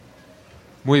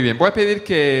Muy bien, voy a pedir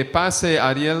que pase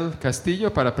Ariel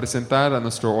Castillo para presentar a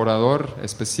nuestro orador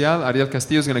especial. Ariel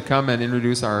Castillo is going to come and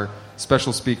introduce our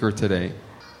special speaker today.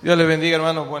 Dios les bendiga,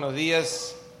 hermanos. Buenos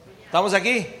días. ¿Estamos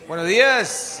aquí? Buenos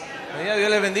días. Buenos días,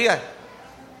 Dios les bendiga.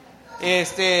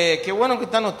 Qué bueno que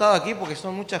están anotados aquí porque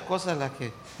son muchas cosas las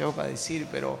que tengo para decir,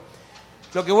 pero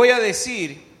lo que voy a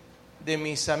decir de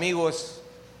mis amigos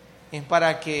es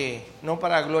para que, no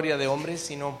para gloria de hombres,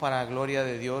 sino para gloria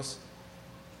de Dios,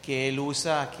 que Él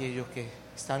usa a aquellos que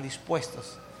están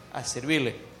dispuestos a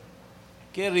servirle.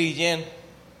 Kerry y Jen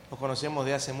los conocemos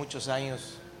de hace muchos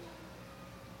años,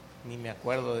 ni me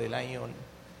acuerdo del año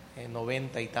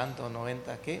 90 y tanto,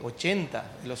 90, ¿qué? 80,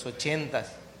 de los 80,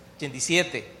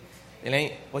 87, del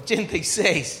año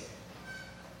 86,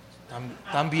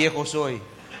 tan viejo soy.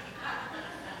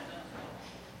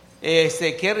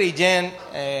 Kerry y Jen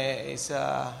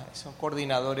son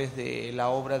coordinadores de la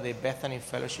obra de Bethany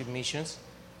Fellowship Missions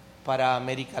para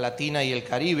América Latina y el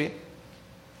Caribe.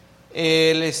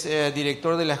 Él es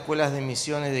director de las escuelas de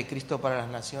misiones de Cristo para las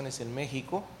Naciones en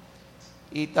México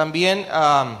y también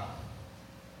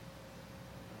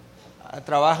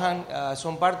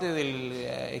son parte del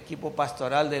equipo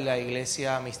pastoral de la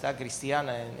Iglesia Amistad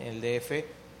Cristiana en el DF.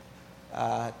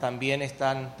 También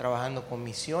están trabajando con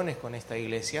misiones con esta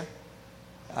iglesia.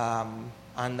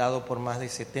 Han dado por más de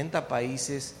 70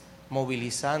 países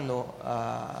movilizando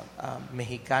a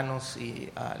mexicanos y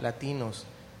a latinos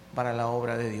para la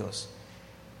obra de Dios.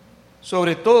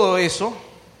 Sobre todo eso,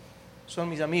 son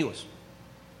mis amigos.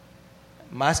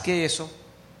 Más que eso,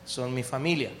 son mi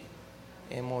familia.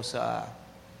 Hemos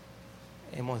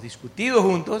discutido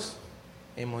juntos,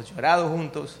 hemos llorado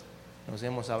juntos, nos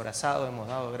hemos abrazado, hemos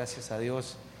dado gracias a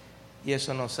Dios y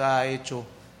eso nos ha hecho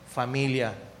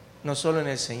familia, no solo en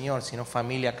el Señor, sino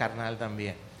familia carnal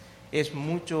también. Es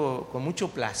con mucho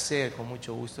placer, con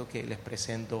mucho gusto que les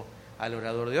presento al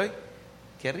orador de hoy.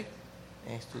 Kerry,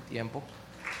 es tu tiempo.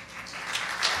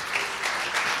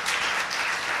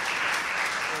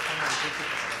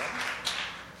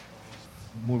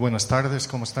 Muy buenas tardes,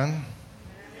 ¿cómo están?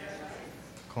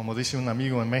 Como dice un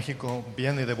amigo en México,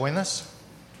 ¿viene de buenas?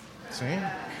 ¿Sí?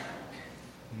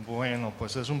 Bueno,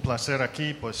 pues es un placer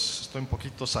aquí, pues estoy un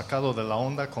poquito sacado de la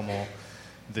onda, como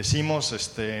decimos,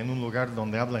 en un lugar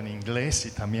donde hablan inglés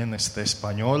y también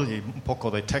español y un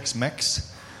poco de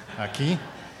Tex-Mex aquí.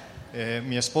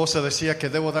 Mi esposa decía que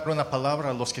debo dar una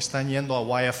palabra a los que están yendo a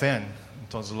YFN,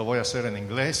 entonces lo voy a hacer en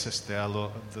inglés a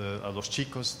los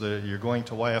chicos de You're Going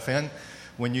to YFN.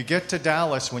 When you get to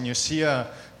Dallas, when you see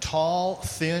a tall,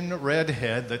 thin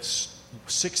redhead that's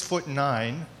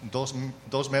 6'9",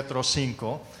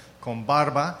 2'5", con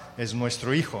barba, es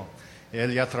nuestro hijo.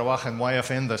 Él ya trabaja en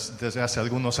YFN desde hace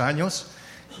algunos años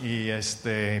y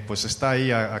pues está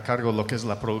ahí a cargo de lo que es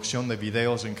la producción de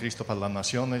videos en Cristo para las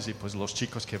Naciones y pues los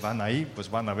chicos que van ahí pues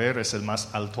van a ver, es el más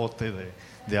altote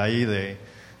de ahí de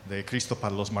Cristo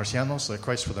para los Marcianos, de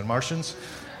Christ for the Martians.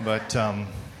 But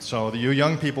so you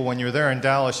young people, when you're there in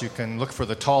Dallas, you can look for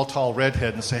the tall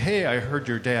redhead and say, hey, I heard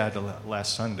your dad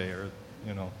last Sunday, or,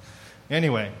 you know.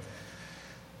 Anyway,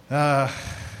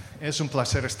 es un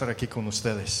placer estar aquí con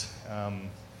ustedes.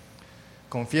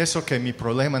 Confieso que mi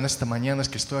problema en esta mañana es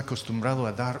que estoy acostumbrado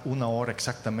a dar 1 hora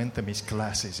exactamente mis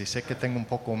clases y sé que tengo un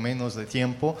poco menos de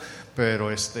tiempo, pero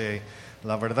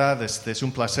la verdad es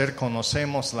un placer.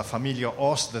 Conocemos la familia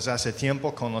Ost desde hace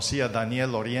tiempo. Conocí a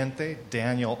Daniel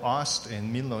Ost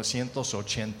en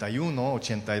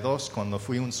 1981-82 cuando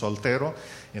fui un soltero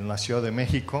en la Ciudad de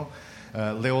México.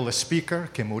 Leo Speaker,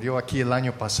 que murió aquí el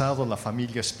año pasado, la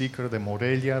familia Speaker de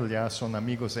Morelia, ya son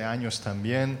amigos de años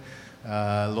también.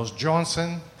 Los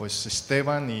Johnson, pues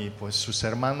Esteban y pues sus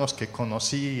hermanos que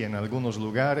conocí en algunos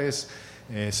lugares.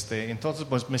 Entonces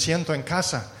pues me siento en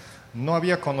casa. No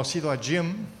había conocido a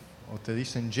Jim, o te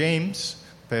dicen James,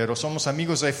 pero somos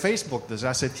amigos de Facebook desde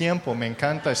hace tiempo. Me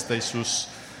encanta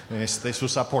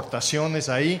sus aportaciones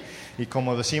ahí. Y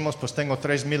como decimos, pues tengo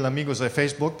 3,000 amigos de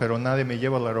Facebook, pero nadie me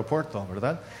lleva al aeropuerto,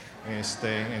 ¿verdad?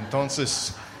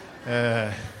 Entonces,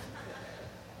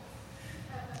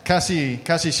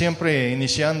 casi siempre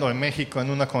iniciando en México en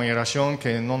una congregación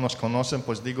que no nos conocen,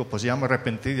 pues digo, pues ya me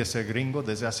arrepentí de ser gringo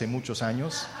desde hace muchos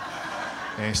años.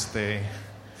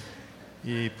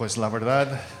 Y pues la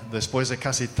verdad, después de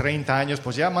casi 30 años,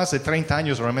 pues ya más de 30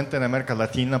 años realmente en América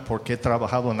Latina, porque he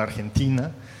trabajado en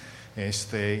Argentina,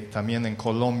 también en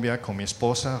Colombia con mi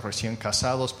esposa, recién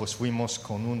casados, pues fuimos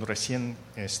con un recién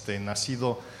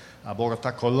nacido a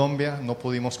Bogotá, Colombia. No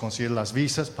pudimos conseguir las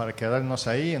visas para quedarnos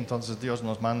ahí, entonces Dios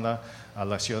nos manda a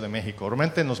la Ciudad de México.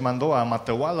 Realmente nos mandó a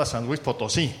Matehuala, San Luis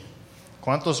Potosí.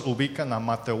 ¿Cuántos ubican a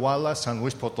Matehuala, San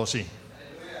Luis Potosí?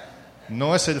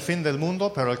 No es el fin del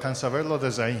mundo, pero alcanza a verlo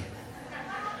desde ahí.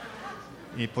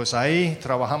 Y pues ahí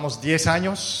trabajamos 10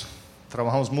 años,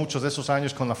 trabajamos muchos de esos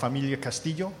años con la familia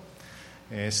Castillo,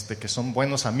 que son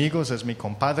buenos amigos, es mi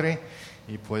compadre,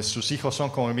 y pues sus hijos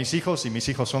son como mis hijos, y mis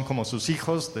hijos son como sus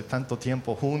hijos, de tanto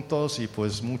tiempo juntos, y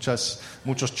pues muchos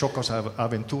chocos,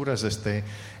 aventuras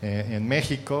en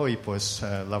México, y pues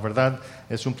la verdad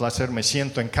es un placer, me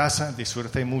siento en casa,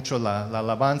 disfruté mucho la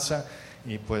alabanza.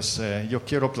 Y pues yo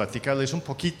quiero platicarles un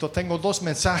poquito. Tengo 2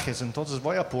 mensajes, entonces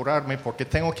voy a apurarme porque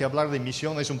tengo que hablar de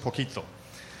misiones un poquito.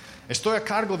 Estoy a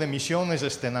cargo de misiones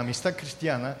en Amistad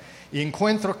Cristiana y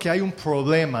encuentro que hay un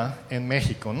problema en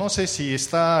México. No sé si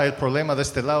está el problema de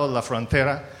este lado de la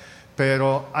frontera,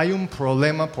 pero hay un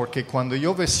problema porque cuando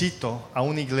yo visito a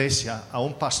una iglesia, a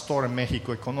un pastor en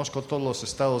México, y conozco todos los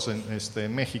estados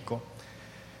en México,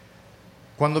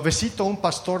 cuando visito a un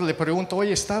pastor le pregunto,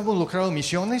 oye, ¿está involucrado en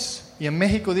misiones? Y en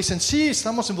México dicen, sí,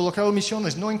 estamos involucrados en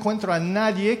misiones. No encuentro a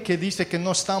nadie que dice que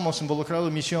no estamos involucrados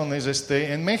en misiones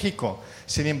en México.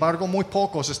 Sin embargo, muy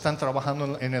pocos están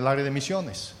trabajando en el área de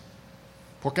misiones.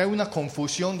 Porque hay una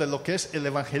confusión de lo que es el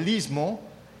evangelismo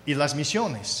y las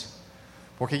misiones.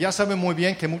 Porque ya saben muy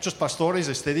bien que muchos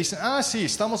pastores dicen, sí,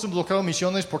 estamos involucrados en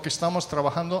misiones porque estamos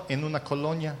trabajando en una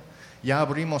colonia. Ya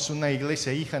abrimos una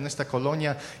iglesia hija en esta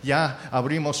colonia, ya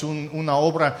abrimos una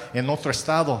obra en otro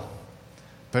estado.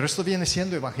 Pero esto viene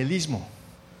siendo evangelismo.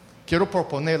 Quiero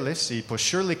proponerles, y pues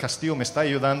Shirley Castillo me está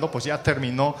ayudando, pues ya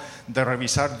terminó de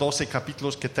revisar 12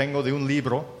 capítulos que tengo de un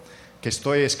libro que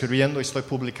estoy escribiendo y estoy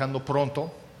publicando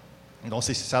pronto. No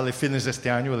sé si sale fines de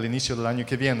este año o el inicio del año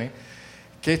que viene,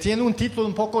 que tiene un título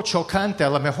un poco chocante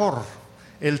a lo mejor.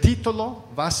 El título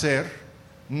va a ser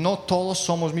No todos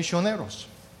somos misioneros.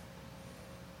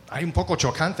 Hay un poco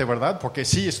chocante, ¿verdad? Porque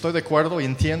sí, estoy de acuerdo y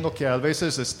entiendo que a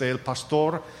veces el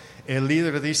pastor, el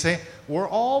líder dice, we're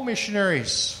all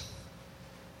missionaries.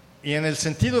 Y en el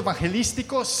sentido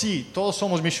evangelístico, sí, todos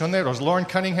somos misioneros. Lauren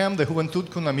Cunningham, de Juventud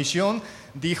con una Misión,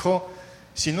 dijo,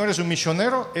 si no eres un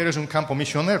misionero, eres un campo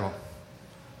misionero.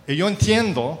 Y yo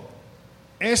entiendo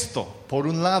esto, por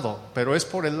un lado, pero es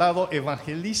por el lado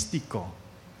evangelístico.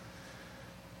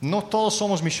 No todos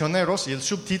somos misioneros y el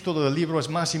subtítulo del libro es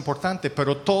más importante,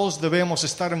 pero todos debemos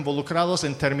estar involucrados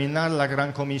en terminar la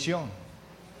gran comisión.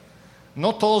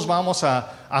 No todos vamos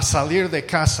a salir de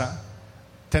casa,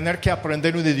 tener que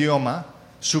aprender un idioma,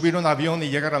 subir un avión y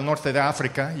llegar al norte de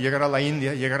África, llegar a la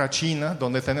India, llegar a China,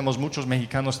 donde tenemos muchos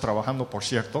mexicanos trabajando, por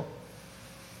cierto.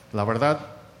 La verdad,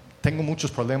 tengo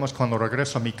muchos problemas cuando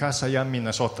regreso a mi casa allá en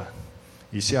Minnesota.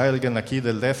 Y si hay alguien aquí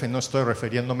del DF, no estoy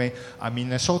refiriéndome a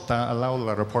Minnesota, al lado del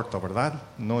aeropuerto, ¿verdad?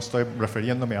 No estoy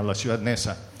refiriéndome a la ciudad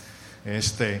Neza.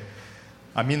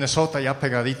 A Minnesota ya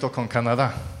pegadito con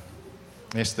Canadá.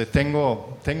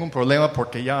 Tengo un problema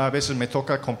porque ya a veces me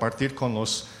toca compartir con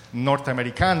los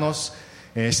norteamericanos,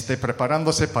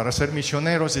 preparándose para ser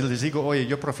misioneros, y les digo, oye,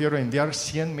 yo prefiero enviar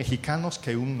 100 mexicanos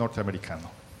que un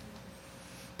norteamericano.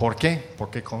 ¿Por qué?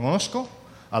 Porque conozco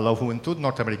a la juventud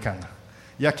norteamericana.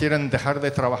 Ya quieren dejar de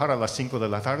trabajar a las 5 de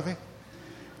la tarde,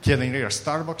 quieren ir a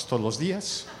Starbucks todos los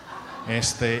días,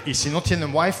 y si no tienen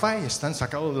Wi-Fi, están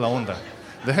sacados de la onda.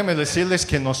 Déjenme decirles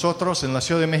que nosotros en la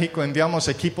Ciudad de México enviamos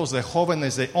equipos de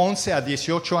jóvenes de 11 a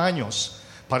 18 años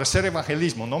para hacer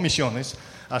evangelismo, no misiones,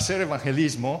 hacer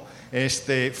evangelismo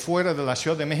fuera de la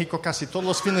Ciudad de México casi todos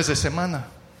los fines de semana.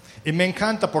 Y me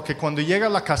encanta porque cuando llega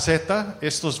la caseta,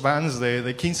 estos vans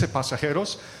de 15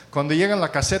 pasajeros, cuando llegan a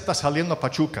la caseta saliendo a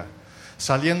Pachuca,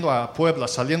 saliendo a Puebla,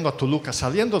 saliendo a Toluca,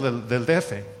 saliendo del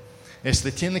DF,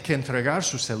 tiene que entregar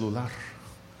su celular.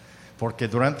 Porque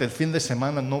durante el fin de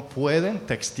semana no pueden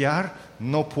textear,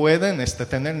 no pueden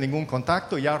tener ningún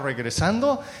contacto. Ya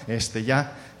regresando,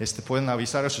 pueden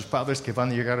avisar a sus padres que van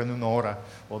a llegar en 1 hora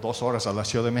o 2 horas a la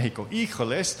Ciudad de México.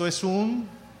 Híjole, esto es un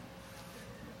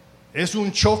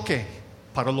choque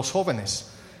para los jóvenes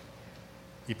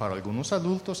y para algunos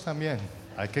adultos también.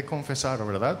 Hay que confesar,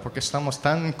 ¿verdad? Porque estamos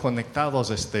tan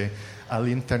conectados al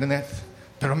internet.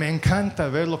 Pero me encanta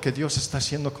ver lo que Dios está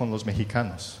haciendo con los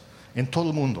mexicanos en todo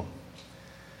el mundo.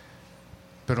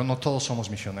 Pero no todos somos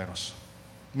misioneros.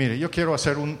 Mire, yo quiero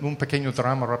hacer un pequeño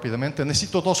drama rápidamente.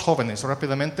 Necesito 2 jóvenes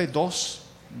rápidamente, 2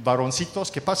 varoncitos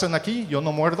que pasen aquí, yo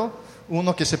no muerdo.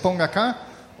 Uno que se ponga acá,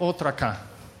 otro acá.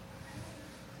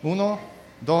 1,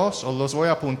 2, os los voy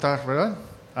a apuntar, ¿verdad?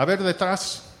 A ver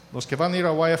detrás, los que van a ir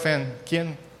a YFN,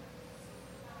 ¿quién?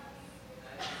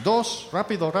 2,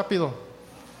 rápido, rápido.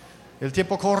 El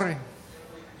tiempo corre.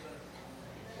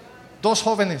 2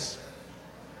 jóvenes.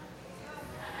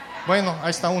 Bueno, ahí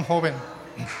está un joven.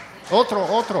 Otro,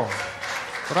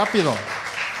 rápido.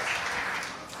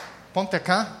 Ponte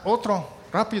acá, otro,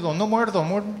 rápido, no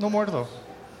muerdo.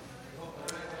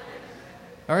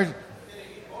 A ver.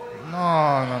 No,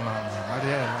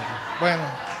 Ariel. Bueno,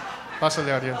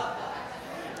 pásale, Ariel.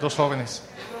 2 jóvenes.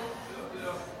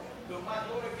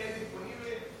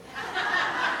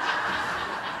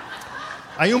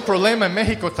 Hay un problema en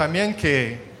México también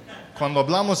que cuando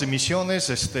hablamos de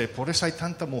misiones, por eso hay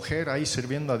tanta mujer ahí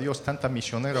sirviendo a Dios, tanta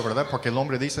misionera, ¿verdad? Porque el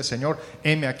hombre dice, Señor,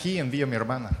 heme aquí, envía a mi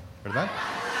hermana, ¿verdad?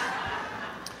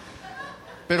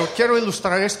 Pero quiero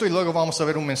ilustrar esto y luego vamos a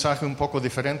ver un mensaje un poco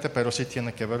diferente, pero sí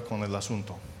tiene que ver con el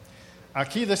asunto.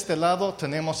 Aquí de este lado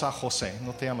tenemos a José.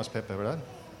 No te llamas Pepe, ¿verdad?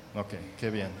 Ok, qué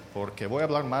bien, porque voy a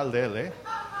hablar mal de él, ¿eh?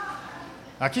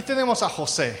 Aquí tenemos a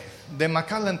José, de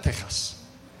McAllen, Texas.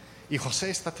 Y José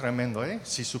está tremendo, ¿eh?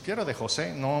 Si supiera de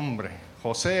José, no hombre.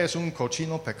 José es un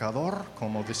cochino pecador,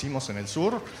 como decimos en el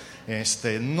sur.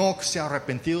 No se ha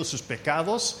arrepentido de sus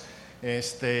pecados.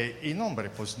 Y no, hombre,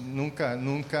 pues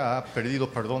nunca ha perdido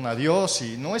perdón a Dios.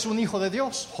 Y no es un hijo de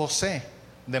Dios, José,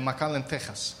 de McAllen,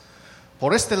 Texas.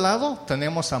 Por este lado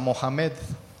tenemos a Mohamed,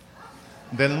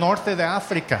 del norte de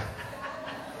África.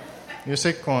 Yo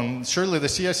sé, con Shirley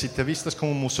decía, si te vistes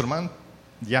como un musulmán,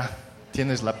 ya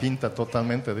tienes la pinta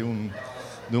totalmente de un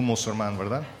musulmán,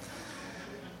 ¿verdad?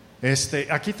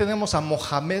 Aquí tenemos a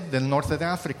Mohamed del norte de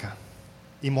África.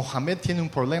 Y Mohamed tiene un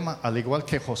problema, al igual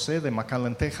que José de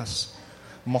McAllen, Texas.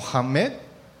 Mohamed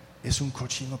es un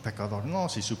cochino pecador. No,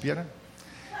 si supieran.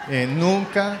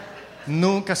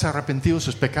 Nunca se ha arrepentido de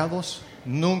sus pecados.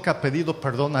 Nunca ha pedido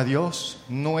perdón a Dios.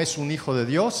 No es un hijo de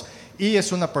Dios. Y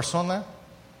es una persona,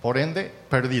 por ende,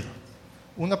 perdida.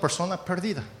 Una persona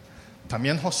perdida.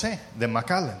 También José de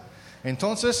McAllen.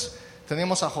 Entonces,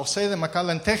 tenemos a José de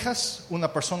McAllen, Texas,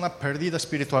 una persona perdida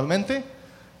espiritualmente.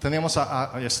 Tenemos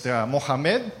a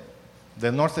Mohamed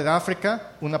del norte de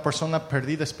África, una persona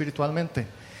perdida espiritualmente.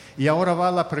 Y ahora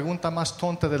va la pregunta más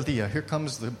tonta del día. Here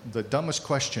comes the dumbest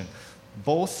question.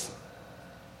 Both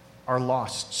are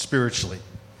lost spiritually.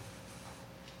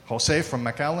 José from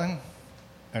McAllen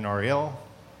and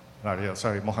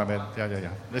Mohamed.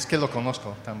 Ya. Es que lo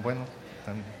conozco, tan bueno.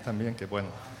 También que bueno.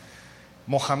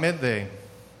 Mohamed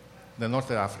del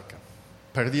norte de África,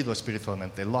 perdido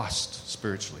espiritualmente, lost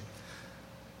spiritually.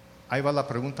 Ahí va la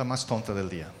pregunta más tonta del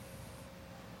día.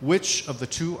 Which of the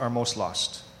two are most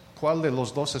lost? ¿Cuál de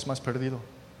los dos es más perdido?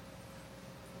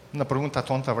 Una pregunta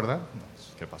tonta, ¿verdad?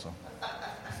 ¿Qué pasó?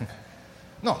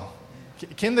 No.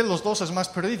 ¿Quién de los dos es más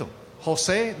perdido?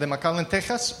 ¿José de McAllen,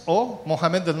 Texas o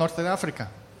Mohamed del norte de África?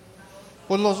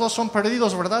 Pues los dos son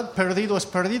perdidos, ¿verdad? Perdido es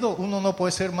perdido. Uno no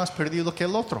puede ser más perdido que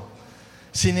el otro.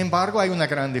 Sin embargo, hay una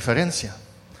gran diferencia.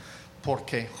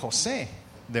 Porque José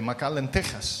de McAllen,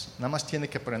 Texas, nada más tiene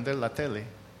que prender la tele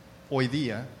hoy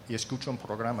día y escucha un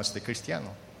programa cristiano.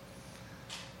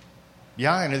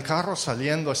 Ya en el carro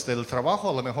saliendo del trabajo,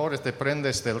 a lo mejor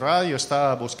prende el radio,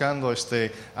 está buscando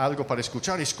algo para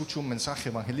escuchar y escucha un mensaje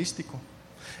evangelístico.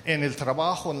 En el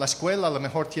trabajo, en la escuela, a lo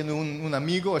mejor tiene un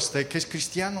amigo que es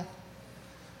cristiano.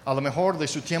 A lo mejor de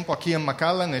su tiempo aquí en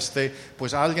McAllen,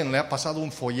 pues a alguien le ha pasado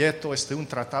un folleto, un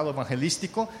tratado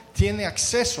evangelístico, tiene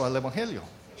acceso al evangelio.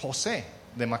 José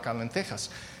de McAllen, Texas.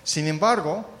 Sin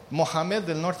embargo, Mohamed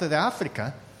del norte de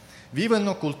África vive en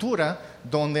una cultura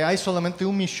donde hay solamente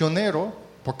un misionero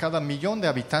por cada 1,000,000 de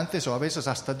habitantes o a veces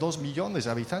hasta 2 millones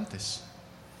de habitantes.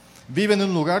 Vive en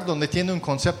un lugar donde tiene un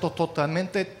concepto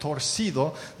totalmente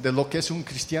torcido de lo que es un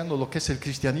cristiano, lo que es el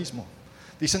cristianismo.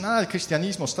 Dicen, el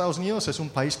cristianismo, Estados Unidos es un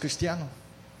país cristiano,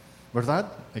 ¿verdad?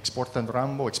 Exportan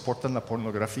Rambo, exportan la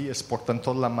pornografía, exportan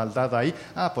toda la maldad ahí.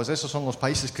 Pues esos son los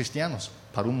países cristianos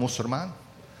para un musulmán.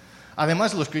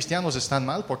 Además, los cristianos están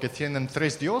mal porque tienen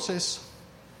 3 dioses,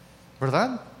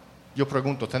 ¿verdad? Yo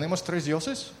pregunto, ¿tenemos 3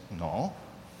 dioses? No.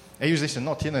 Ellos dicen,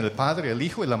 no, tienen el Padre, el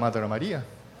Hijo y la Madre María.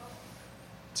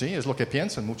 Sí, es lo que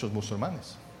piensan muchos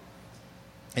musulmanes.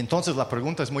 Entonces la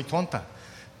pregunta es muy tonta,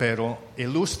 pero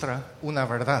ilustra una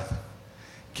verdad,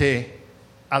 que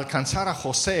alcanzar a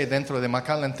José dentro de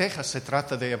McAllen, Texas, se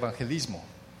trata de evangelismo.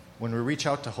 When we reach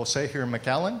out to José here in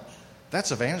McAllen,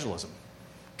 that's evangelism,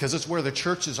 because it's where the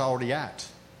church is already at.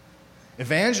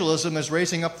 Evangelism is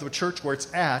raising up the church where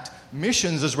it's at.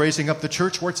 Missions is raising up the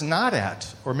church where it's not at,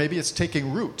 or maybe it's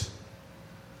taking root.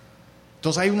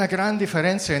 Entonces hay una gran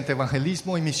diferencia entre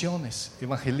evangelismo y misiones.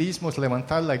 Evangelismo es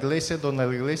levantar la iglesia donde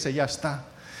la iglesia ya está.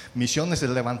 Misiones es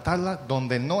levantarla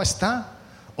donde no está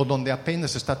o donde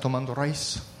apenas está tomando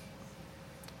raíz.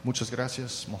 Muchas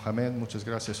gracias, Mohamed. Muchas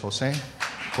gracias, José.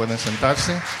 Pueden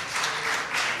sentarse.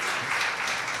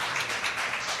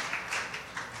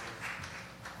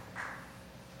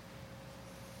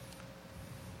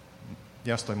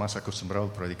 Ya estoy más acostumbrado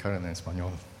a predicar en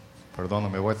español.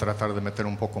 Perdóname, voy a tratar de meter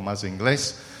un poco más de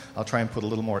inglés. I'll try and put a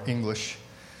little more English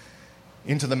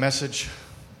into the message.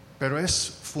 Pero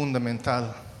es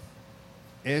fundamental,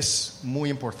 es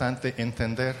muy importante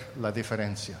entender la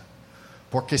diferencia.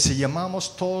 Porque si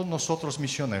llamamos todos nosotros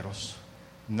misioneros,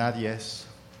 nadie es.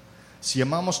 Si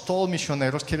llamamos todos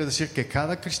misioneros, quiere decir que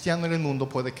cada cristiano en el mundo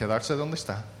puede quedarse donde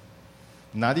está.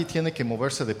 Nadie tiene que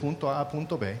moverse de punto A a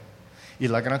punto B y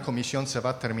la gran comisión se va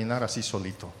a terminar así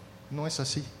solito. No es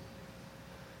así.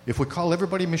 If we call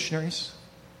everybody missionaries,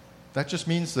 that just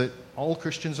means that all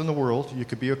Christians in the world, you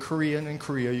could be a Korean in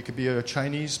Korea, you could be a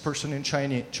Chinese person in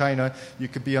China, you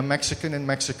could be a Mexican in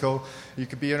Mexico, you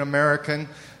could be an American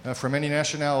from any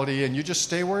nationality, and you just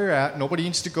stay where you're at. Nobody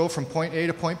needs to go from point A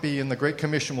to point B, and the Great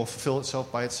Commission will fulfill itself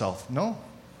by itself. No,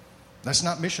 that's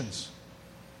not missions.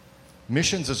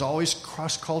 Missions is always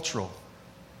cross-cultural,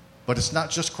 but it's not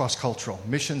just cross-cultural.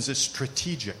 Missions is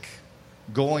strategic,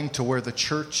 going to where the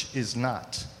church is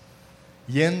not.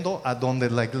 Yendo a donde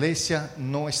la iglesia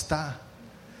no está.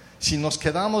 Si nos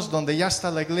quedamos donde ya está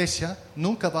la iglesia,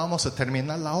 nunca vamos a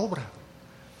terminar la obra.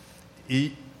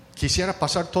 Y quisiera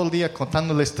pasar todo el día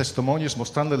contándoles testimonios,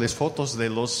 mostrándoles fotos de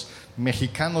los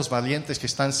mexicanos valientes que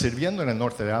están sirviendo en el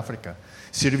norte de África,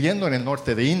 sirviendo en el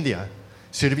norte de India,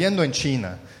 sirviendo en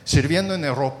China, sirviendo en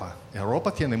Europa.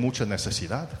 Europa tiene mucha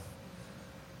necesidad.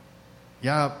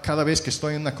 Ya cada vez que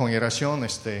estoy en una congregación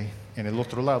en el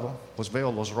otro lado, pues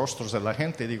veo los rostros de la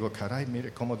gente y digo, caray,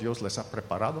 mire cómo Dios les ha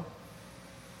preparado.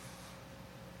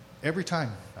 Every time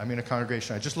I'm in a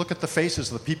congregation, I just look at the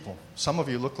faces of the people. Some of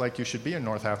you look like you should be in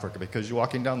North Africa because you're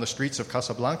walking down the streets of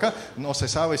Casablanca. No se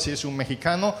sabe si es un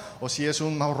mexicano o si es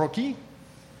un marroquí.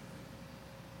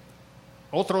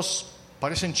 Otros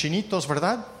parecen chinitos,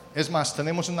 ¿verdad? Es más,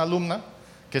 tenemos una alumna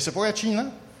que se fue a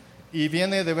China y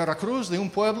viene de Veracruz, de un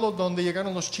pueblo donde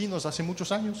llegaron los chinos hace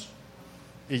muchos años.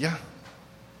 Y ya,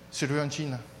 sirvió en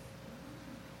China.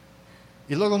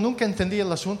 Y luego nunca entendí el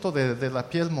asunto de la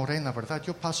piel morena, ¿verdad?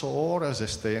 Yo paso horas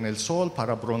en el sol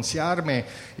para broncearme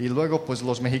y luego pues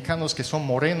los mexicanos que son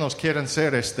morenos quieren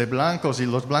ser blancos y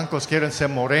los blancos quieren ser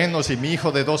morenos y mi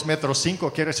hijo de 2,5 metros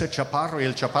quiere ser chaparro y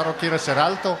el chaparro quiere ser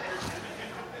alto.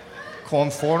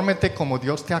 Confórmete como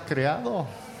Dios te ha creado,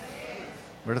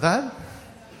 ¿verdad?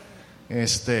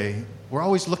 We're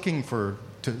always looking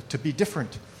to be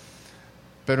different.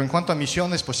 Pero en cuanto a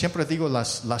misiones, pues siempre digo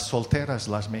las solteras,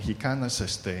 las mexicanas,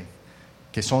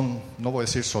 que son, no voy a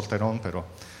decir solterón, pero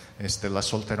las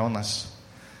solteronas,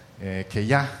 que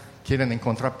ya quieren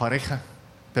encontrar pareja,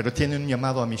 pero tienen un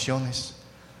llamado a misiones.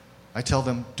 I tell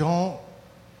them,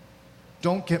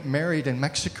 don't get married in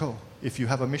Mexico if you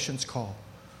have a missions call.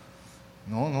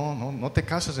 No te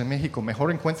cases en México,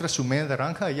 mejor encuentra su media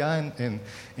naranja allá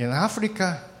en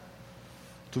África.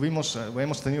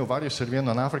 Hemos tenido varios sirviendo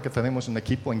en África. Tenemos un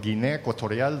equipo en Guinea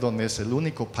Ecuatorial, donde es el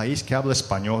único país que habla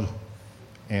español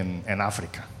en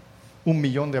África. 1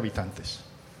 millón de habitantes,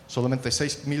 solamente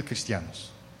 6,000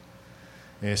 cristianos.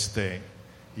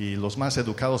 Y los más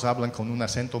educados hablan con un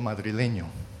acento madrileño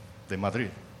de Madrid.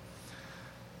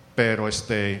 Pero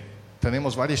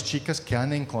tenemos varias chicas que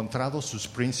han encontrado sus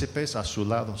príncipes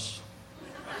azulados,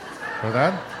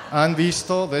 ¿verdad? Han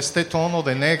visto de este tono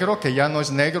de negro, que ya no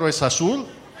es negro, es azul.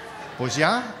 Pues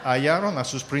ya hallaron a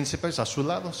sus príncipes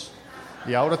azulados.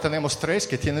 Y ahora tenemos 3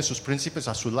 que tienen sus príncipes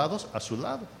azulados a su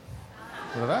lado,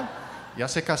 ¿verdad? Ya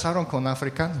se casaron con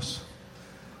africanos.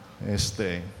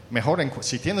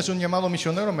 Si tienes un llamado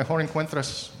misionero, mejor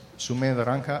encuentras su media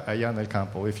naranja allá en el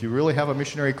campo. If you really have a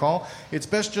missionary call, it's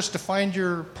best just to find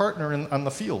your partner on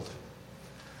the field.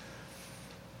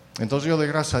 Entonces yo doy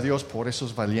gracias a Dios por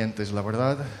esos valientes. La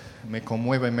verdad me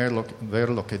conmueve ver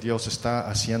lo que Dios está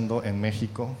haciendo en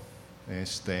México,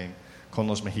 con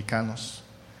los mexicanos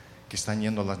que están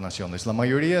yendo a las naciones. La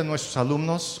mayoría de nuestros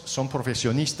alumnos son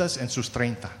profesionistas en sus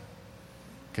 30,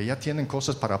 que ya tienen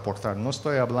cosas para aportar. No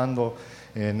estoy hablando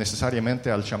necesariamente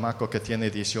al chamaco que tiene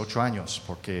 18 años,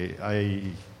 porque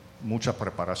hay mucha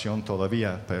preparación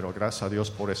todavía, pero gracias a Dios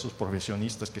por esos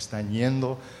profesionistas que están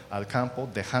yendo al campo,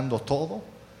 dejando todo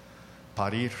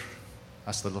para ir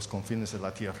hasta los confines de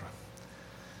la tierra.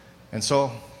 And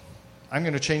so, I'm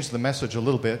going to change the message a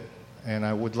little bit, and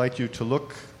I would like you to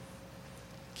look,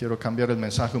 quiero cambiar el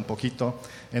mensaje un poquito,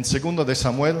 en 2 de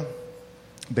Samuel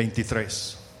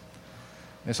 23.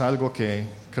 Es algo que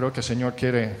creo que el Señor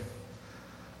quiere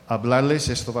hablarles.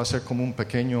 Esto va a ser como un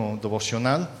pequeño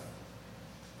devocional,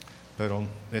 pero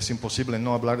es imposible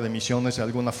no hablar de misiones de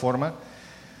alguna forma.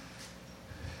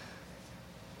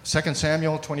 2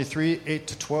 Samuel 23, 8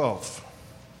 to 12.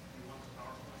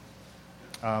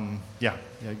 Yeah,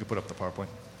 you can put up the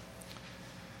PowerPoint.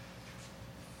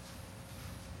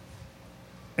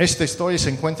 Esta historia se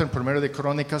encuentra en 1 de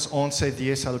Crónicas 11,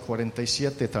 10 al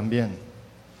 47 también.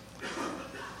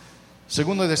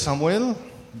 2 de Samuel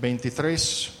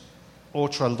 23,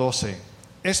 8 al 12.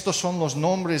 Estos son los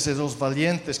nombres de los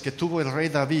valientes que tuvo el rey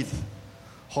David.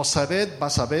 Josabed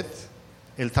Basabet,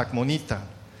 el Tacmonita,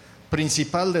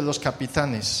 principal de los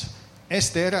capitanes.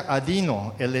 Este era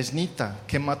Adino, el esnita,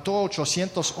 que mató a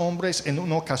 800 hombres en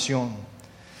una ocasión.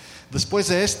 Después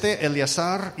de este,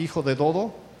 Eleazar, hijo de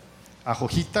Dodo,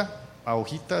 Ahojita,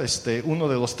 uno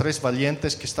de los 3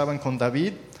 valientes que estaban con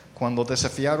David cuando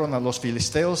desafiaron a los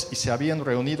filisteos y se habían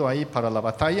reunido ahí para la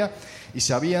batalla y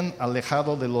se habían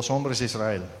alejado de los hombres de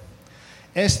Israel.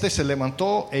 Este se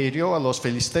levantó e hirió a los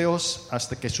filisteos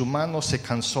hasta que su mano se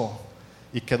cansó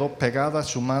y quedó pegada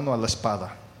su mano a la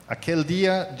espada. Aquel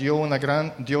día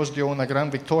Dios dio una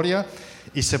gran victoria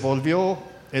y se volvió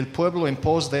el pueblo en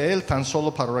pos de él tan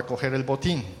solo para recoger el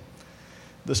botín.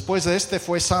 Después de este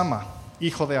fue Sama,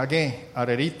 hijo de Agé,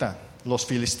 arerita. Los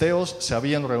filisteos se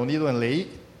habían reunido en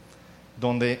Leí,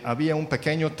 donde había un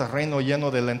pequeño terreno lleno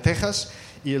de lentejas,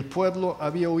 y el pueblo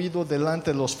había huido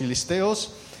delante de los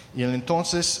filisteos, y él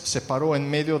entonces se paró en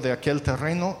medio de aquel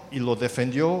terreno y lo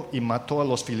defendió y mató a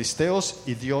los filisteos,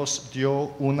 y Dios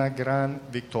dio una gran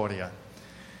victoria.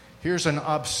 Here's an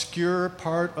obscure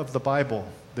part of the Bible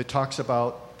that talks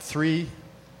about 3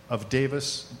 of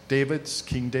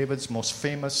King David's most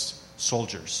famous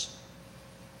soldiers.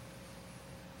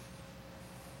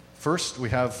 First, we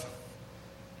have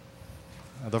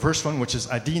the first one, which is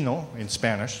Adino in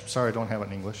Spanish. Sorry, I don't have it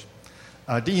in English.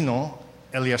 Adino,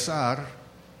 Eleazar,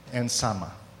 and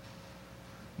Sama.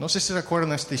 No sé si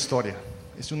recuerdan esta historia.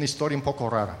 Es una historia un poco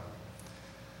rara.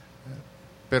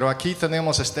 Pero aquí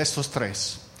tenemos estos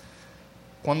 3.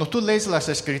 Cuando tú lees las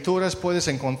Escrituras, puedes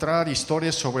encontrar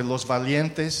historias sobre los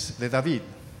valientes de David.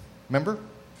 Remember?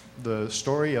 The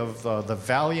story of the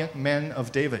valiant men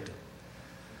of David.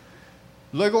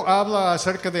 Luego habla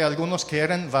acerca de algunos que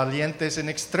eran valientes en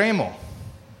extremo.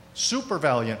 Super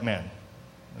valiant men.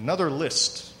 Another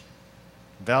list.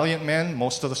 Valiant men,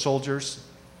 most of the soldiers.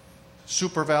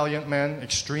 Super valiant men,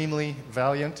 extremely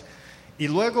valiant. Y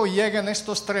luego llegan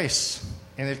estos 3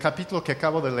 en el capítulo que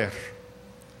acabo de leer.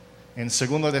 En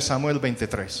 2 de Samuel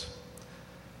 23.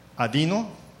 Adino,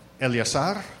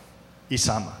 Eleazar y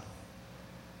Sama.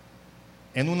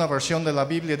 En una versión de la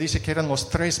Biblia dice que eran los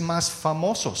 3 más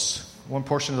famosos. One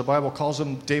portion of the Bible calls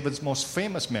them David's most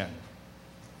famous men.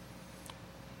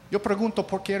 Yo pregunto,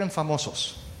 ¿por qué eran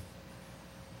famosos?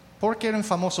 ¿Por qué eran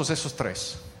famosos esos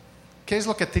 3? ¿Qué es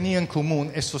lo que tenían en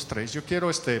común estos 3? Yo quiero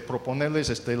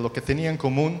proponerles lo que tenían en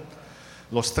común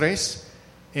los 3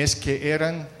 es que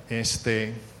eran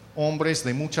hombres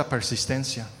de mucha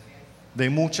persistencia, de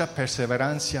mucha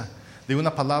perseverancia, de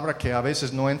una palabra que a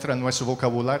veces no entra en nuestro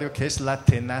vocabulario, que es la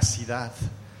tenacidad.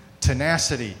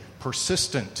 Tenacity,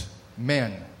 persistent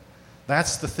men.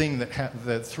 That's the thing that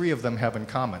the 3 of them have in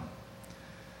common.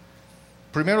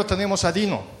 Primero tenemos a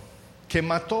Adino, que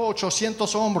mató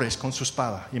 800 hombres con su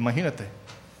espada. Imagínate,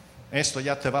 esto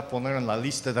ya te va a poner en la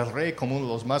lista del rey como uno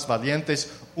de los más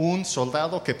valientes. Un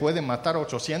soldado que puede matar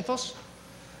 800.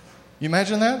 You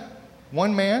imagine that?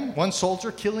 One man, one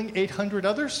soldier killing 800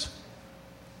 others.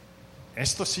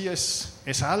 Esto sí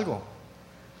es algo.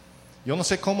 Yo no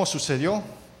sé cómo sucedió.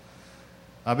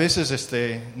 A veces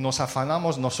nos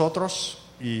afanamos nosotros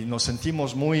y nos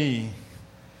sentimos muy,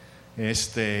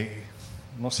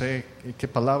 no sé qué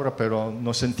palabra, pero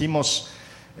nos sentimos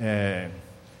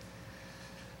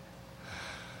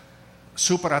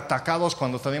súper atacados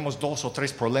cuando tenemos 2 o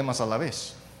 3 problemas a la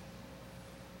vez.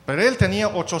 Pero él tenía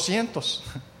 800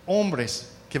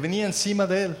 hombres que venían encima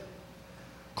de él.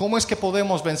 ¿Cómo es que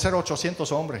podemos vencer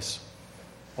 800 hombres?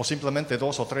 O simplemente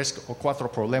 2 o 3 o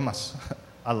 4 problemas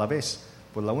a la vez.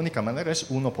 Pues la única manera es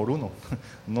uno por uno.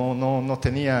 No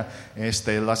tenía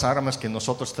las armas que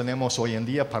nosotros tenemos hoy en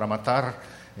día para matar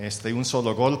un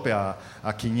solo golpe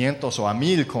a 500 o a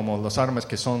 1000 como las armas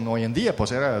que son hoy en día. Pues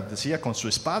decía con su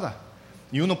espada.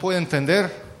 Y uno puede entender,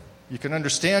 you can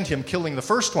understand him killing the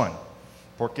first one,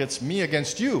 porque it's me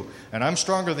against you, and I'm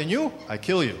stronger than you, I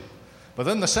kill you. But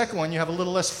then the second one, you have a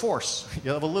little less force,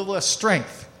 you have a little less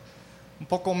strength. Un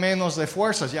poco menos de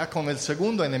fuerzas ya con el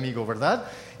segundo enemigo, ¿verdad?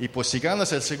 Y pues si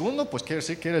ganas el segundo, pues quiere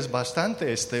decir que eres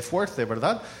bastante fuerte,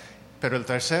 ¿verdad? Pero el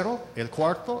tercero, el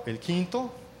cuarto, el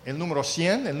quinto, el número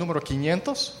 100, el número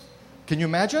 500. Can you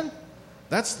imagine?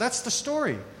 That's the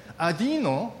story.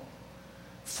 Adino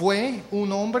fue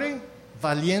un hombre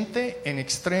valiente en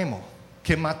extremo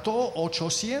que mató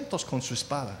 800 con su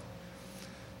espada.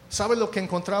 ¿Sabe lo que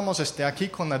encontramos aquí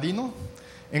con Adino?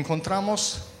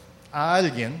 Encontramos a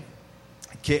alguien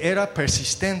que era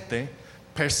persistente,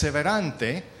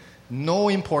 perseverante,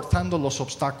 no importando los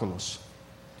obstáculos.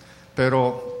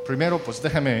 Pero primero, pues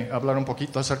déjame hablar un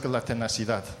poquito acerca de la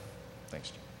tenacidad.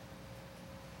 Thanks.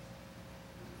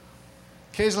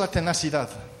 ¿Qué es la tenacidad?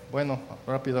 Bueno,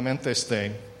 rápidamente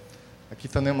aquí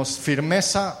tenemos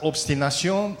firmeza,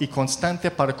 obstinación y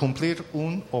constante para cumplir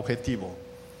un objetivo.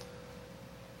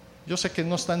 Yo sé que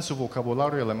no está en su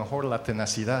vocabulario a lo mejor la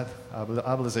tenacidad,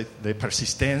 hablas de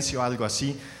persistencia o algo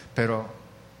así, pero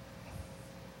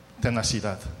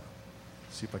tenacidad.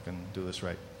 See if I can do this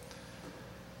right.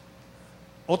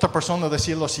 Otra persona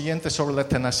decía lo siguiente sobre la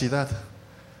tenacidad.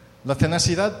 La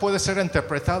tenacidad puede ser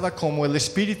interpretada como el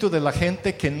espíritu de la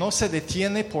gente que no se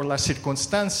detiene por la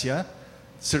circunstancias,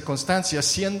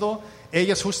 siendo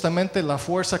ellas justamente la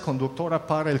fuerza conductora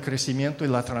para el crecimiento y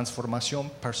la transformación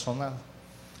personal.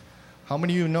 How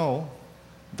many of you know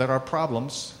that our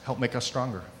problems help make us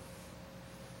stronger?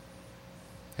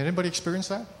 Anybody experience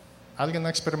that? ¿Alguien ha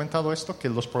experimentado esto, que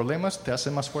los problemas te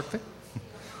hacen más fuerte?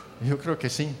 Yo creo que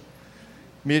sí.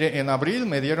 Mire, en abril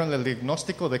me dieron el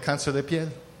diagnóstico de cáncer de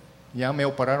piel. Ya me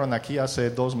operaron aquí hace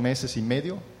 2 meses y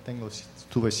medio.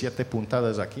 Tuve 7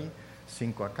 puntadas aquí,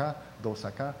 5 acá, 2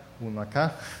 acá, 1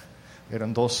 acá.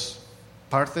 Eran 2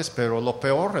 partes, pero lo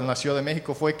peor en la Ciudad de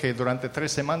México fue que durante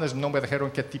 3 semanas no me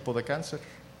dijeron qué tipo de cáncer.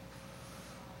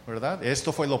 ¿Verdad?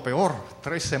 Esto fue lo peor.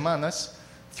 3 semanas,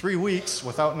 3 weeks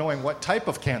without knowing what type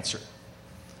of cancer.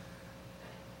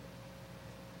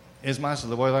 Es más,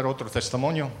 le voy a dar otro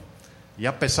testimonio.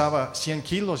 Ya pesaba 100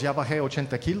 kilos, ya bajé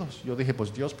 80 kilos. Yo dije,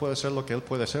 pues Dios puede hacer lo que Él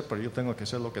puede hacer, pero yo tengo que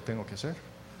hacer lo que tengo que hacer.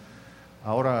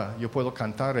 Ahora yo puedo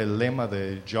cantar el lema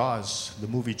de Jaws, the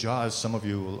movie Jaws. Some of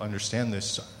you will understand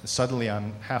this. Suddenly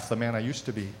I'm half the man I used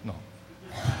to be. No.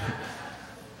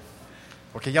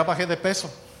 Porque ya bajé de peso.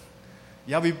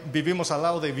 Ya vivimos al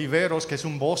lado de Viveros, que es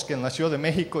un bosque en la Ciudad de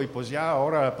México, y pues ya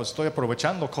ahora pues estoy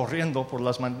aprovechando, corriendo por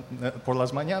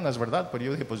las mañanas, ¿verdad? Pero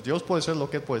yo dije, pues Dios puede hacer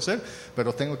lo que Él puede hacer,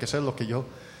 pero tengo que hacer lo que yo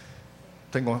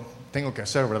tengo que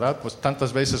hacer, ¿verdad? Pues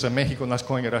tantas veces en México en las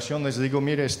congregaciones digo,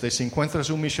 mire, si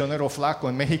encuentras un misionero flaco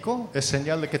en México, es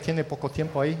señal de que tiene poco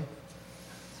tiempo ahí,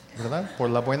 ¿verdad? Por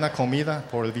la buena comida,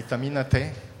 por el vitamina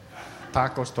T,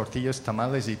 tacos, tortillas,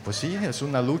 tamales, y pues sí, es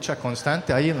una lucha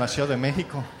constante ahí en la Ciudad de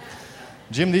México.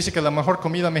 Jim dice que la mejor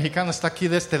comida mexicana está aquí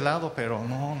de este lado, pero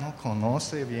no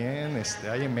conoce bien,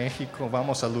 ahí en México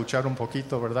vamos a luchar un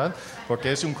poquito, ¿verdad?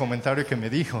 Porque es un comentario que me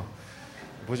dijo.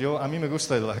 Pues a mí me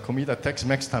gusta la comida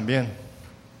Tex-Mex también.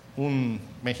 Un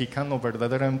mexicano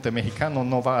verdaderamente mexicano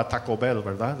no va a Taco Bell,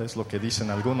 ¿verdad? Es lo que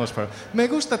dicen algunos, pero me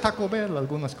gusta Taco Bell,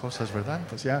 algunas cosas, ¿verdad?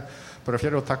 Pues ya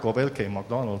prefiero Taco Bell que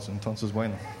McDonald's, entonces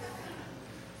bueno.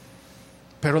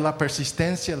 Pero la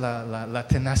persistencia, la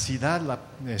tenacidad,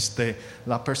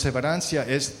 la perseverancia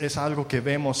es algo que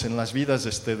vemos en las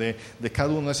vidas de cada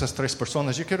una de esas 3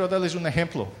 personas. Yo quiero darles un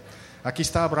ejemplo. Aquí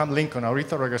está Abraham Lincoln.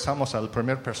 Ahorita regresamos al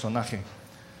primer personaje.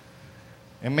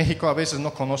 En México a veces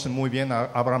no conocen muy bien a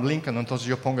Abraham Lincoln, entonces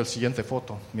yo pongo la siguiente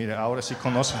foto. Mire, ahora sí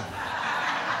conocen.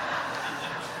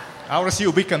 Ahora sí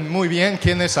ubican muy bien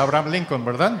quién es Abraham Lincoln,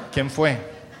 ¿verdad? ¿Quién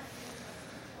fue?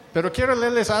 Pero quiero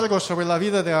leerles algo sobre la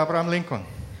vida de Abraham Lincoln,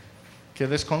 que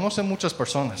desconocen muchas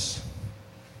personas.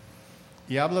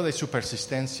 Y habla de su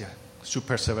persistencia, su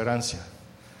perseverancia.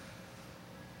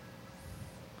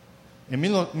 En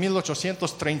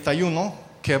 1831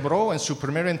 quebró en su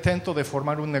primer intento de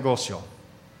formar un negocio.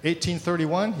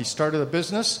 1831, he started a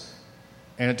business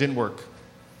and it didn't work.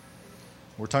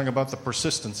 We're talking about the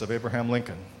persistence of Abraham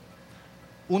Lincoln.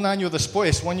 Un año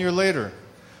después, 1 year later,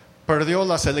 perdió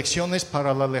las elecciones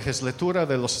para la legislatura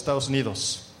de los Estados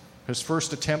Unidos. His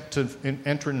first attempt to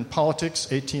enter in politics,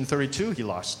 1832, he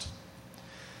lost.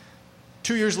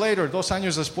 2 years later, 2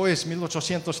 años después,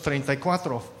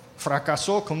 1834,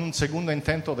 fracasó con un segundo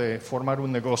intento de formar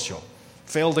un negocio.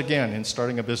 Failed again in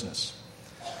starting a business.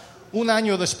 Un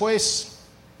año después,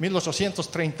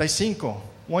 1835,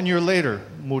 1 year later,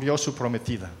 murió su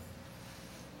prometida.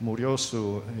 Murió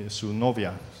su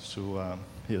novia, how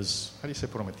do you say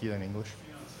prometida in English?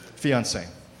 Fiancé.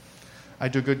 I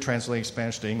do good translating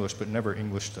Spanish to English, but never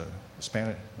English to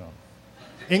Spanish. No.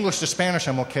 English to Spanish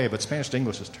I'm okay, but Spanish to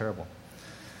English is terrible.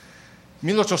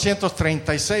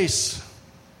 1836,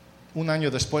 un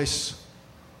año después,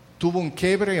 tuvo un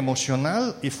quiebre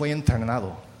emocional y fue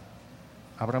internado.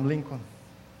 Abraham Lincoln.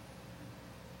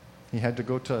 He had to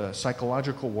go to a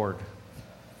psychological ward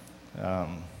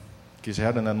because he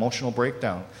had an emotional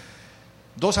breakdown.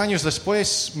 2 años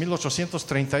después,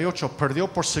 1838, perdió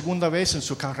por segunda vez en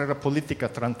su carrera política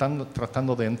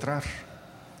tratando de entrar.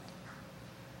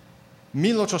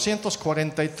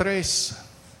 1843,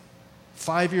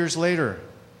 5 years later,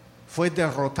 fue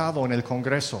derrotado en el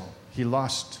Congreso. He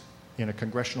lost in a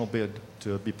congressional bid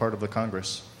to be part of the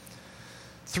Congress.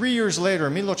 3 years later,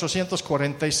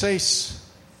 1846,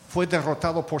 fue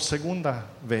derrotado por segunda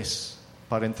vez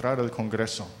para entrar al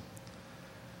Congreso.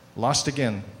 Lost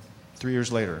again 3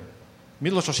 years later.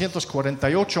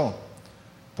 1848,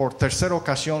 por tercera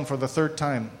ocasión, for the third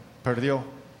time, perdió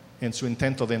en su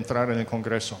intento de entrar en el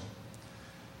Congreso.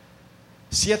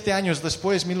 7 años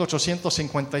después,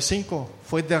 1855,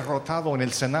 fue derrotado en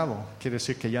el Senado. Quiere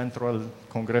decir que ya entró al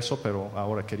Congreso, pero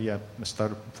ahora quería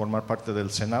formar parte del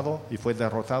Senado y fue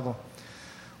derrotado.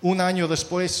 1 año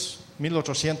después,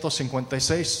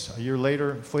 1856, a year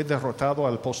later, fue derrotado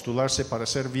al postularse para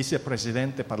ser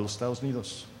vicepresidente para los Estados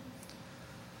Unidos.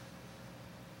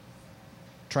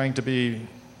 Trying to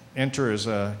enter as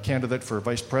a candidate for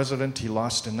vice president, he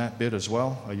lost in that bid as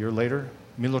well, a year later.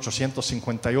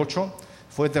 1858,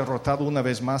 fue derrotado una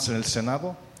vez más en el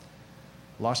Senado,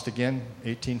 lost again,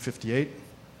 1858.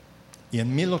 Y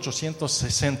en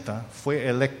 1860 fue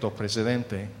electo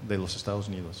presidente de los Estados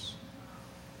Unidos.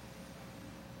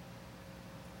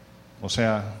 O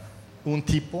sea, un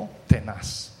tipo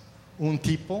tenaz, un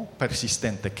tipo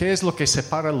persistente. ¿Qué es lo que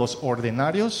separa a los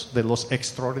ordinarios de los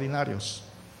extraordinarios?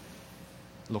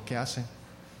 Lo que hacen,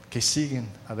 que siguen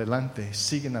adelante,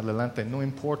 no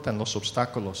importan los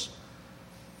obstáculos.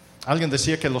 Alguien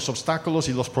decía que los obstáculos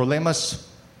y los problemas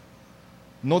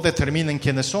no determinan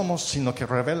quiénes somos, sino que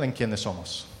revelan quiénes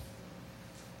somos.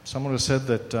 Someone has said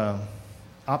that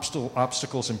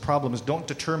obstacles and problems don't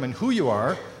determine who you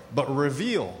are, but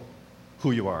reveal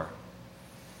who you are.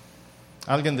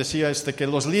 Alguien decía que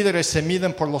los líderes se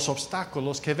miden por los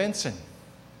obstáculos que vencen.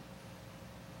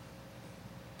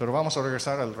 Pero vamos a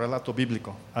regresar al relato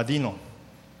bíblico. Adino,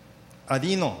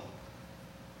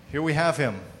 here we have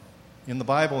him in the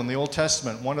Bible, in the Old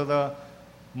Testament, one of the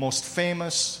most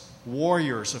famous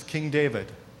warriors of King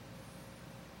David.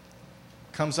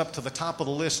 Comes up to the top of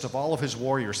the list of all of his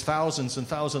warriors, thousands and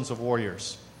thousands of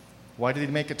warriors. Why did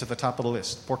he make it to the top of the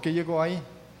list? ¿Por qué llegó ahí?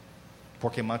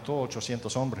 Porque mató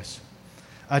 800 hombres.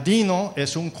 Adino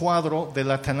es un cuadro de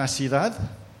la tenacidad,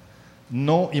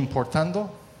 no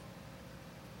importando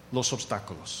los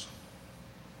obstáculos.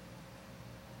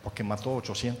 Porque mató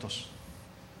 800.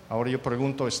 Ahora yo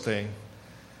pregunto,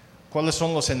 ¿cuáles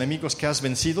son los enemigos que has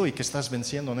vencido y que estás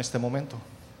venciendo en este momento?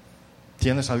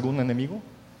 ¿Tienes algún enemigo?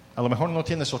 A lo mejor no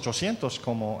tienes 800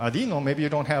 como Adino. Maybe you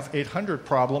don't have 800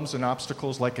 problems and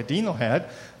obstacles like Adino had,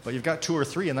 but you've got 2 or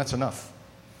 3 and that's enough.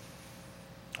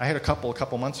 I had a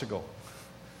couple months ago.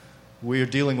 We are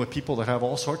dealing with people that have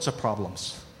all sorts of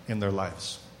problems in their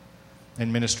lives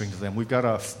and ministering to them. We've got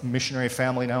a missionary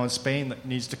family now in Spain that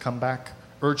needs to come back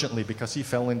urgently because he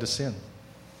fell into sin.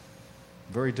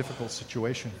 Very difficult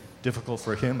situation, difficult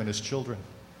for him and his children.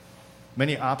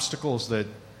 Many obstacles that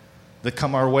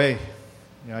come our way.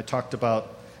 You know, I talked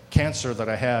about cancer that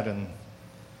I had, and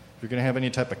if you're going to have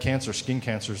any type of cancer, skin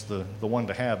cancer is the one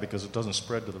to have because it doesn't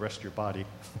spread to the rest of your body.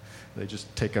 They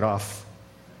just take it off,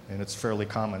 and it's fairly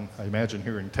common. I imagine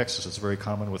here in Texas it's very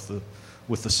common with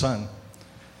the sun.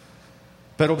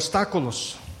 Pero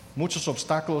obstáculos, muchos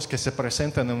obstáculos que se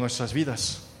presentan en nuestras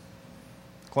vidas.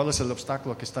 ¿Cuál es el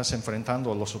obstáculo que estás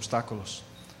enfrentando a los obstáculos?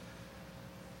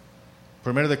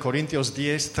 1 de Corintios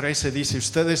 10:13 dice: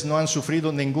 ustedes no han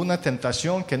sufrido ninguna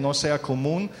tentación que no sea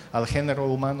común al género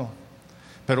humano,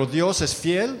 pero Dios es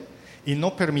fiel y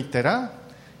no permitirá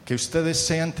que ustedes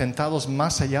sean tentados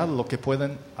más allá de lo que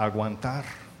pueden aguantar.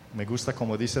 Me gusta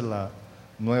como dice la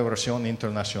Nueva Versión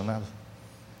Internacional.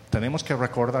 Tenemos que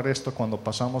recordar esto cuando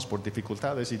pasamos por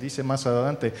dificultades. Y dice más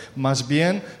adelante: más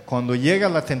bien, cuando llega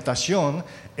la tentación,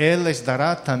 Él les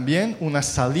dará también una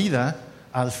salida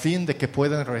al fin de que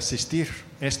puedan resistir.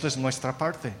 Esto es nuestra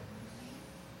parte.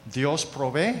 Dios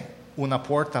provee una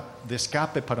puerta de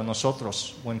escape para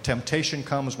nosotros. When temptation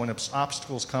comes, when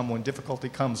obstacles come, when difficulty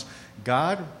comes,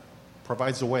 God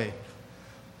provides a way.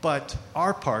 But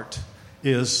our part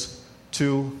is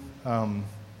to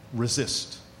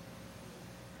resist.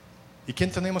 ¿Y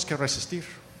quién tenemos que resistir?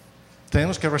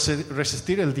 Tenemos que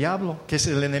resistir el diablo, que es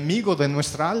el enemigo de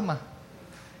nuestra alma.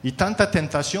 Y tanta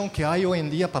tentación que hay hoy en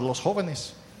día para los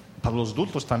jóvenes, para los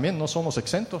adultos también, no somos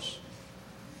exentos.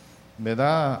 Me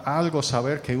da algo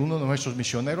saber que uno de nuestros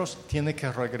misioneros tiene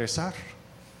que regresar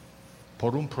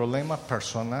por un problema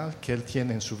personal que él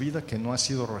tiene en su vida que no ha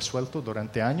sido resuelto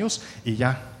durante años y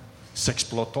ya se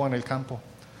explotó en el campo.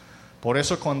 Por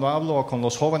eso cuando hablo con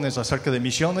los jóvenes acerca de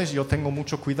misiones, yo tengo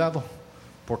mucho cuidado,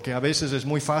 porque a veces es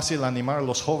muy fácil animar a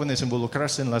los jóvenes a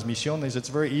involucrarse en las misiones.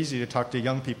 It's very easy to talk to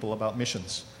young people about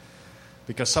missions,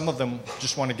 because some of them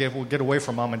just want to get away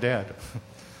from mom and dad.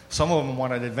 Some of them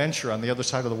want an adventure on the other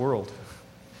side of the world.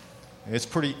 It's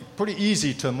pretty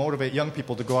easy to motivate young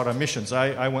people to go out on missions.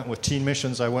 I went with teen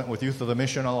missions, I went with Youth of the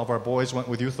Mission, all of our boys went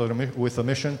with Youth with the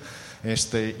Mission.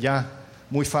 Ya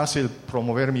muy fácil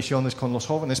promover misiones con los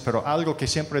jóvenes, pero algo que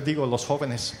siempre digo a los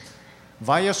jóvenes: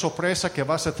 Vaya sorpresa que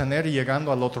vas a tener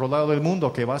llegando al otro lado del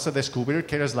mundo, que vas a descubrir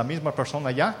que eres la misma persona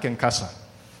allá que en casa.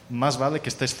 Más vale que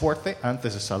estés fuerte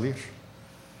antes de salir.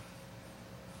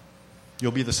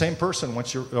 You'll be the same person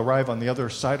once you arrive on the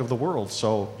other side of the world,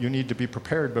 so you need to be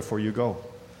prepared before you go.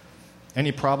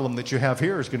 Any problem that you have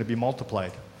here is going to be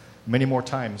multiplied many more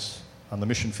times on the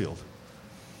mission field.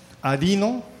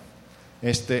 Adino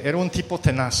era un tipo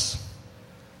tenaz.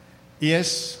 Y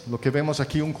es lo que vemos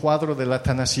aquí, un cuadro de la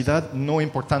tenacidad, no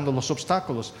importando los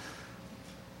obstáculos.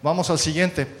 Vamos al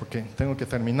siguiente, porque tengo que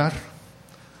terminar.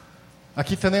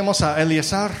 Aquí tenemos a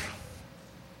Eleazar.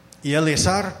 Y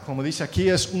Eleazar, como dice aquí,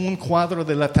 es un cuadro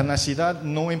de la tenacidad,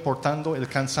 no importando el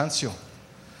cansancio.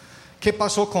 ¿Qué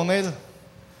pasó con él?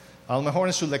 A lo mejor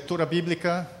en su lectura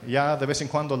bíblica ya de vez en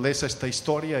cuando lees esta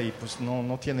historia y pues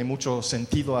no tiene mucho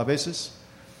sentido a veces.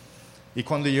 Y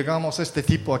cuando llegamos a este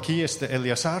tipo aquí,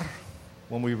 Eleazar,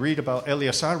 when we read about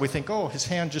Eleazar, we think, oh, his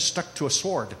hand just stuck to a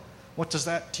sword. What does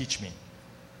that teach me?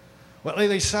 Well,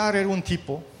 Eleazar era un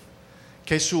tipo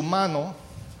que su mano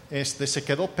se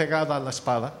quedó pegada a la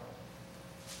espada.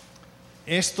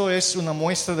 Esto es una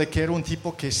muestra de que era un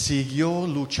tipo que siguió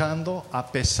luchando a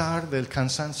pesar del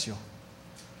cansancio.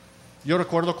 Yo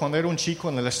recuerdo cuando era un chico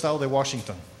en el estado de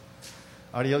Washington.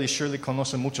 Ariel y Shirley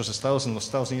conocen muchos estados en los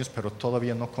Estados Unidos, pero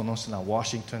todavía no conocen a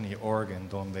Washington y Oregon,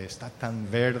 donde está tan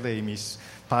verde y mis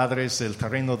padres, el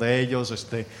terreno de ellos,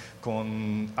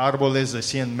 con árboles de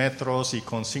 100 metros y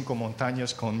con 5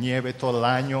 montañas, con nieve todo el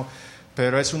año.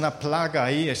 Pero es una plaga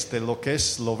ahí, lo que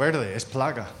es lo verde, es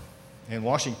plaga en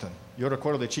Washington. Yo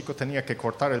recuerdo de chico tenía que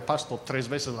cortar el pasto 3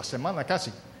 veces a la semana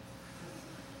casi.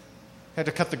 Had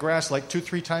to cut the grass like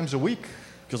 2-3 times a week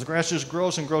because the grass just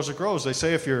grows and grows and grows. They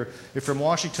say if you're from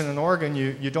Washington and Oregon,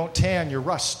 you don't tan, you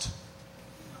rust.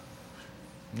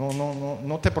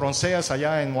 No te bronceas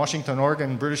allá en Washington,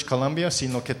 Oregon, British Columbia,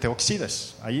 sino que te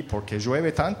oxidas ahí porque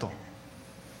llueve tanto.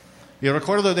 Y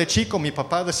recuerdo de chico, mi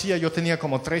papá decía, yo tenía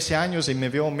como 13 años y me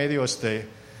vio medio,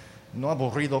 no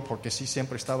aburrido, porque sí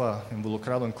siempre estaba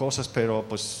involucrado en cosas, pero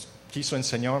pues quiso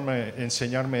enseñarme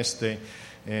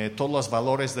todos los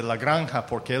valores de la granja,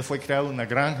 porque él fue creado en una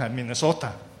granja en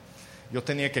Minnesota. Yo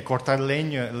tenía que cortar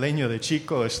leña de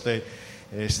chico,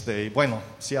 bueno,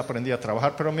 sí aprendí a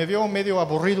trabajar, pero me vio medio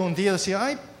aburrido un día, decía,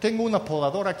 ay, tengo una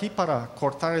podadora aquí para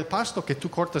cortar el pasto, que tú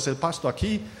cortes el pasto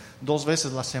aquí 2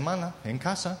 veces a la semana en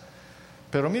casa.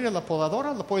 Pero mire, la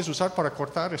podadora la puedes usar para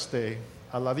cortar,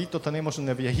 al ladito tenemos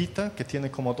una viejita que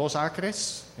tiene como 2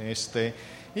 acres,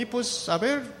 y pues, a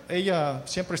ver, ella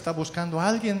siempre está buscando a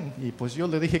alguien, y pues yo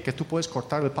le dije que tú puedes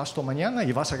cortar el pasto mañana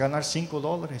y vas a ganar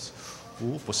 $5.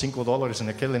 Pues $5 en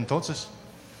aquel entonces.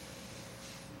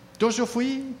 Entonces yo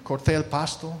fui, corté el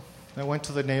pasto, I went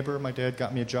to the neighbor, my dad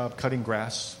got me a job cutting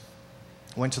grass,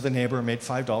 went to the neighbor, made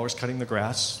 $5 cutting the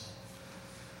grass.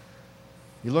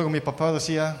 Y luego mi papá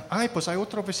decía, ay, pues hay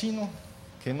otro vecino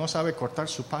que no sabe cortar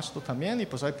su pasto también y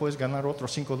pues ahí puedes ganar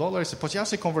otros $5. Pues ya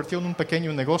se convirtió en un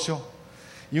pequeño negocio.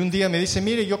 Y un día me dice,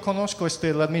 mire, yo conozco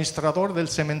el administrador del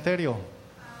cementerio.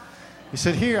 He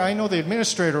said, here, I know the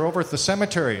administrator over at the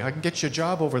cemetery. I can get you a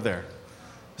job over there.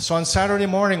 So on Saturday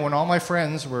morning, when all my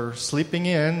friends were sleeping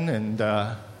in and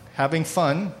having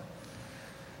fun,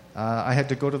 I had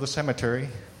to go to the cemetery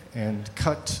and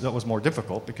cut. That was more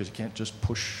difficult because you can't just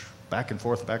push back and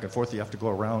forth. You have to go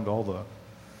around all the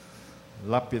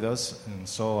lápidas. And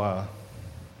so,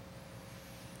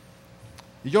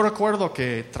 yo recuerdo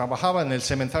que trabajaba en el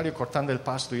cementerio cortando el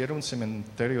pasto y era un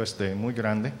cementerio muy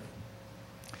grande.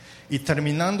 Y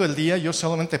terminando el día, yo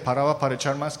solamente paraba para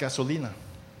echar más gasolina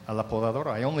a la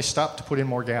podadora. I only stopped to put in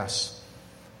more gas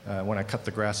when I cut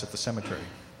the grass at the cemetery.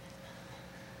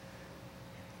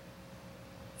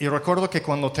 Y recuerdo que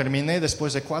cuando terminé,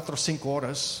 después de 4 o 5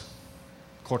 horas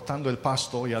cortando el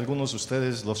pasto, y algunos de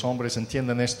ustedes, los hombres,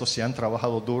 entienden esto si han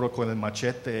trabajado duro con el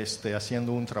machete,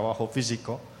 haciendo un trabajo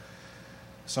físico.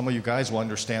 Some of you guys will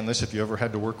understand this if you ever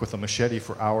had to work with a machete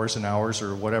for hours and hours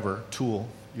or whatever tool.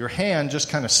 Your hand just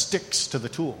kind of sticks to the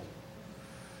tool.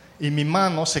 Y mi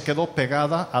mano se quedó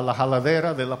pegada a la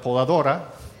jaladera de la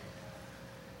podadora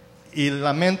y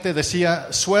la mente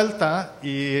decía, suelta,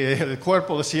 y el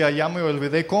cuerpo decía, ya me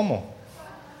olvidé cómo.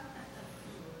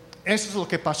 Eso es lo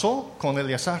que pasó con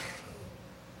Eleazar.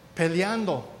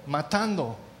 Peleando,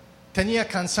 matando. Tenía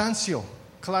cansancio,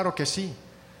 claro que sí.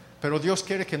 Pero Dios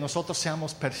quiere que nosotros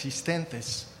seamos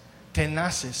persistentes,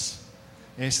 tenaces,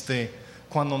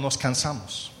 cuando nos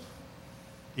cansamos.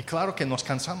 Y claro que nos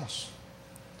cansamos.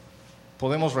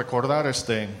 Podemos recordar,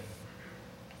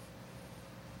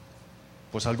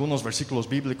 pues algunos versículos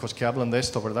bíblicos que hablan de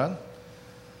esto, ¿verdad?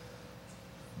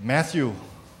 Matthew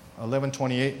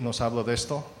 11:28 nos habla de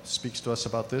esto, speaks to us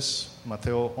about this.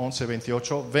 Mateo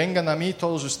 11:28. Vengan a mí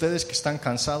todos ustedes que están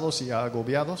cansados y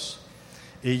agobiados,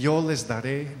 y yo les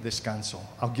daré descanso.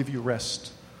 I'll give you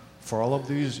rest for all of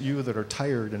you that are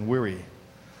tired and weary.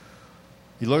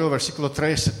 Y luego el versículo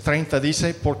 30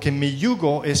 dice, porque mi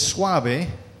yugo es suave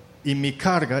y mi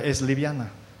carga es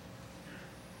liviana.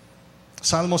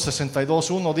 Salmo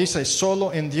 62:1 dice,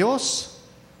 solo en Dios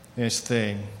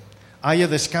haya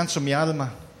descanso mi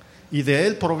alma, y de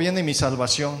Él proviene mi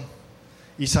salvación.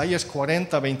 Isaías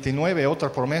 40:29,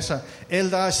 otra promesa, Él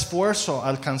da esfuerzo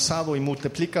al cansado y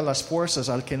multiplica las fuerzas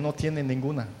al que no tiene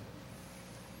ninguna.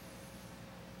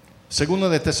 Segundo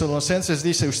de Tesalonicenses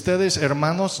dice, ustedes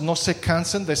hermanos no se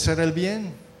cansen de hacer el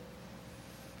bien.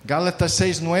 Gálatas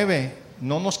 6:9,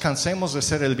 no nos cansemos de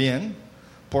hacer el bien,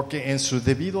 porque en su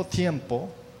debido tiempo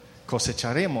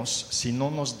cosecharemos si no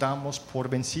nos damos por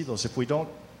vencidos. If we don't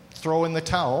throw in the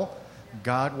towel,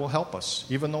 God will help us,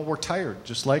 even though we're tired,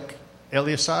 just like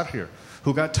Eleazar here,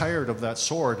 who got tired of that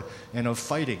sword and of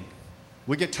fighting.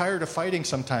 We get tired of fighting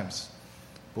sometimes,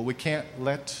 but we can't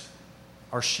let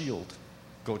our shield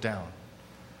go down.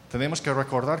 Tenemos que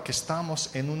recordar que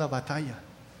estamos en una batalla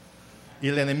y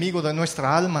el enemigo de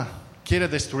nuestra alma quiere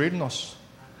destruirnos.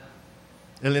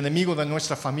 El enemigo de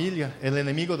nuestra familia, el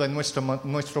enemigo de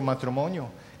nuestro matrimonio,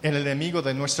 el enemigo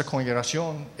de nuestra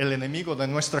congregación, el enemigo de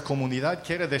nuestra comunidad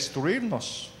quiere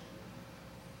destruirnos.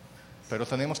 Pero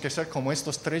tenemos que ser como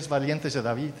estos 3 valientes de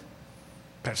David,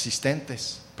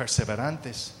 persistentes,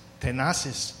 perseverantes,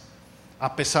 tenaces,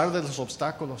 a pesar de los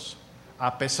obstáculos,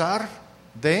 a pesar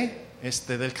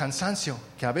del cansancio,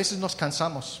 que a veces nos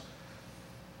cansamos.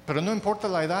 Pero no importa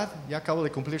la edad, ya acabo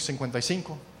de cumplir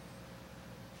 55.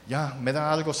 Ya me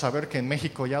da algo saber que en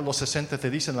México ya a los 60 te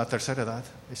dicen la tercera edad.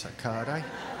 Dice, caray.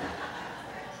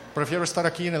 Prefiero estar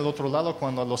aquí en el otro lado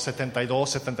cuando a los 72,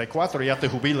 74 ya te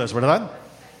jubilas, ¿verdad?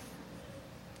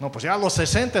 No, pues ya a los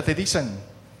 60 te dicen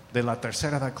de la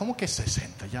tercera edad. ¿Cómo que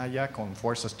 60? Ya con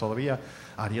fuerzas todavía.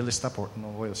 Ariel está no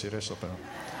voy a decir eso, pero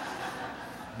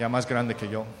ya más grande que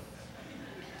yo.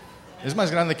 Es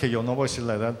más grande que yo, no voy a decir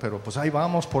la edad, pero pues ahí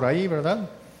vamos por ahí, ¿verdad?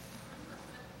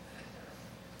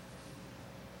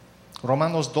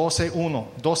 Romanos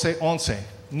 12:11.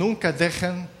 Nunca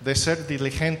dejen de ser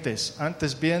diligentes,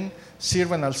 antes bien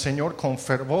sirvan al Señor con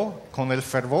el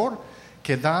fervor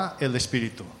que da el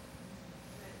Espíritu.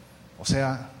 O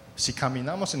sea, si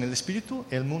caminamos en el Espíritu,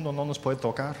 el mundo no nos puede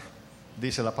tocar,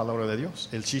 dice la palabra de Dios.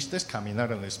 El chiste es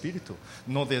caminar en el Espíritu,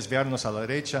 no desviarnos a la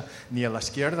derecha ni a la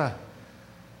izquierda.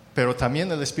 Pero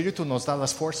también el Espíritu nos da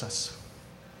las fuerzas.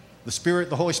 The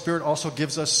Holy Spirit also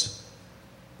gives us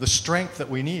the strength that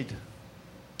we need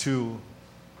to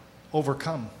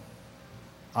overcome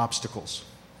obstacles.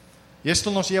 Y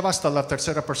esto nos lleva hasta la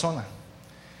tercera persona.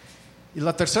 Y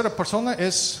la tercera persona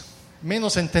es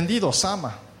menos entendido,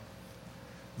 Sama.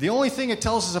 The only thing it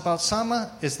tells us about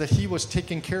Sama is that he was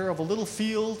taking care of a little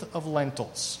field of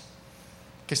lentils.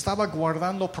 Que estaba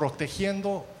guardando,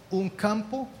 protegiendo un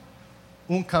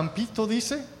campito,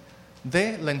 dice,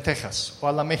 de lentejas. O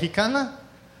a la mexicana,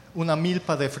 una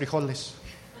milpa de frijoles.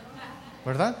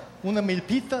 ¿Verdad? Una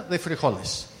milpita de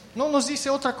frijoles. No nos dice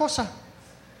otra cosa.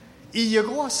 Y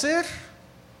llegó a ser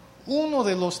uno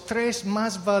de los 3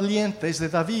 más valientes de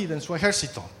David en su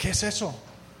ejército. ¿Qué es eso?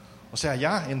 O sea,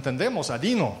 ya entendemos,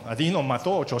 Adino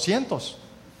mató 800.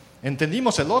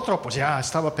 Entendimos el otro, pues ya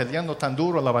estaba peleando tan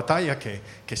duro la batalla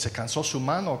que se cansó su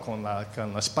mano con la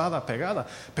espada pegada.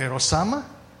 Pero Sama,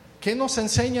 ¿qué nos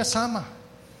enseña Sama?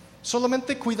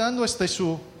 Solamente cuidando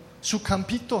su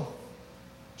campito,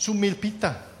 su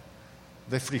milpita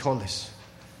de frijoles.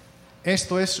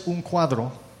 Esto es un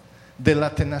cuadro de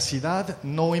la tenacidad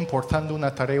no importando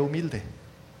una tarea humilde.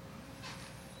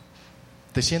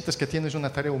 ¿Te sientes que tienes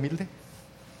una tarea humilde?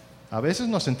 A veces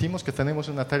nos sentimos que tenemos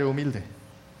una tarea humilde.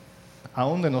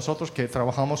 Aún de nosotros que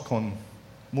trabajamos con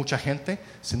mucha gente,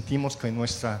 sentimos que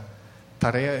nuestra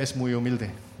tarea es muy humilde.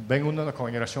 Vengo de una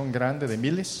congregación grande de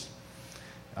miles.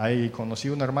 Ahí conocí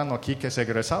un hermano aquí que es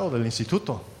egresado del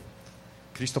instituto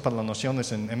Cristo para las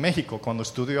Naciones en México. Cuando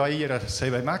estudió ahí era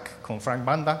CBMAC con Frank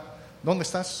Banda. ¿Dónde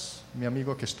estás, mi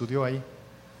amigo que estudió ahí?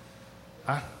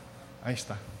 Ah, ahí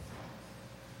está.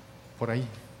 Por ahí.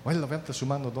 Bueno, levanta su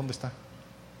mano, ¿dónde está?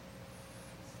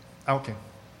 Ah, ok.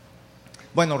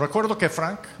 Bueno, recuerdo que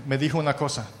Frank me dijo una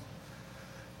cosa.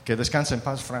 Que descanse en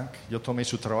paz, Frank. Yo tomé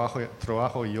su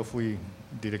trabajo y yo fui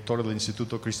director del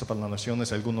Instituto Cristo para las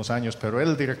Naciones algunos años, pero era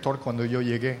el director cuando yo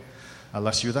llegué a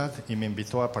la ciudad y me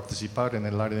invitó a participar en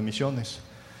el área de misiones.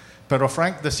 Pero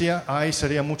Frank decía,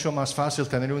 sería mucho más fácil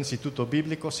tener un instituto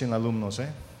bíblico sin alumnos,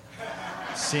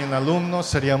 Sin alumnos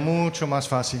sería mucho más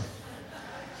fácil.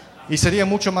 Y sería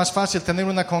mucho más fácil tener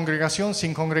una congregación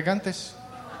sin congregantes,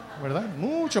 ¿verdad?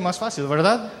 Mucho más fácil,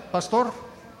 ¿verdad, pastor?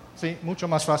 Sí, mucho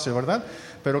más fácil, ¿verdad?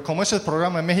 Pero como es el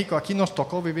programa en México, aquí nos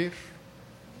tocó vivir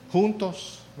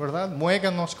juntos, ¿verdad?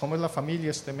 Muéganos, como es la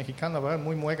familia mexicana, ¿verdad?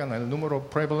 Muy muégana. El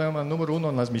problema número uno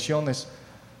en las misiones,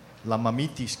 la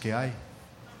mamitis que hay,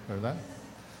 ¿verdad?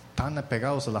 Tan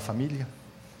apegados a la familia.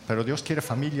 Pero Dios quiere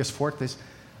familias fuertes.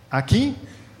 Aquí,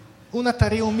 una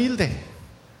tarea humilde,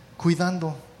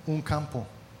 cuidando un campo,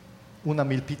 una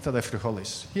milpita de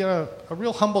frijoles. Here, a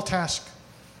real humble task.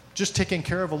 Just taking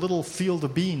care of a little field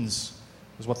of beans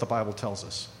is what the Bible tells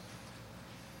us.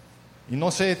 Y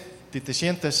no sé si te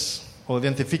sientes o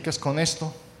identificas con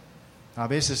esto. A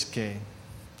veces que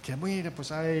mire,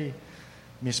 pues hay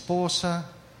mi esposa,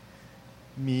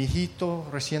 mi hijito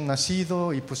recién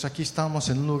nacido, y pues aquí estamos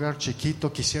en un lugar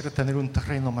chiquito. Quisiera tener un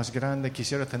terreno más grande,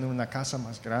 quisiera tener una casa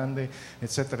más grande,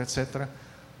 etcétera, etcétera.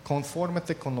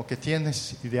 Confórmate con lo que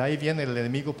tienes, y de ahí viene el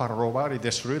enemigo para robar y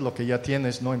destruir lo que ya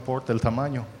tienes, no importa el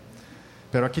tamaño.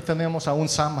 Pero aquí tenemos a un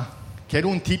Sama, que era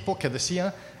un tipo que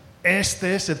decía: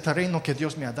 este es el terreno que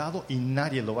Dios me ha dado y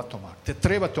nadie lo va a tomar. Te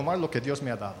atreves a tomar lo que Dios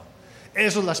me ha dado.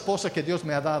 Eso es la esposa que Dios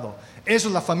me ha dado. Eso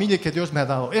es la familia que Dios me ha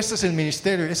dado. Este es el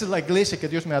ministerio, esa es la iglesia que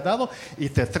Dios me ha dado. Y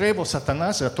te atrevo,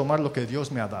 Satanás, a tomar lo que Dios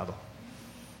me ha dado.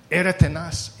 Era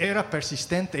tenaz, era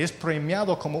persistente, es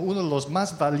premiado como uno de los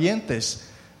más valientes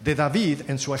de David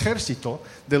en su ejército,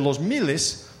 de los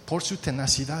miles, por su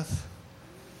tenacidad.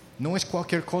 No es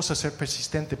cualquier cosa ser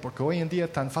persistente, porque hoy en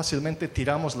día tan fácilmente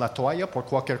tiramos la toalla por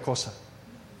cualquier cosa.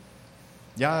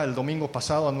 Ya el domingo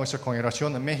pasado a nuestra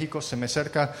congregación en México se me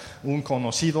acerca un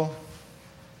conocido,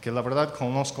 que la verdad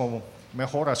conozco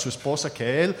mejor a su esposa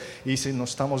que él, y dice: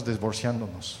 nos estamos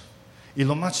divorciándonos. Y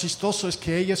lo más chistoso es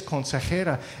que ella es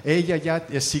consejera, ella ya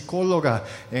es psicóloga,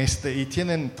 y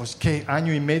tienen pues ¿qué? 1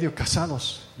 año y medio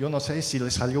casados. Yo no sé si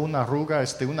le salió una arruga,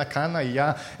 una cana, y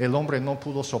ya el hombre no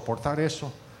pudo soportar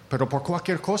eso. Pero por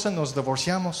cualquier cosa nos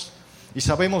divorciamos. Y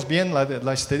sabemos bien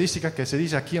la estadística que se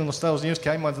dice aquí en los Estados Unidos, que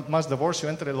hay más divorcio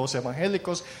entre los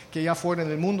evangélicos que ya fuera en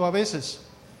el mundo a veces.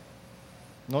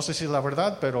 No sé si es la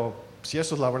verdad, pero si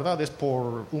eso es la verdad, es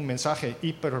por un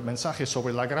hipermensaje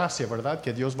sobre la gracia, ¿verdad?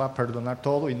 Que Dios va a perdonar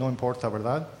todo y no importa,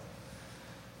 ¿verdad?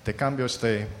 Te cambio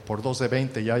por 2 de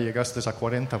 20, ya llegaste a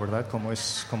 40, ¿verdad?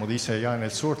 Como dice allá en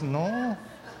el sur. No,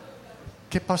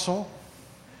 ¿qué pasó?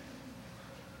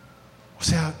 O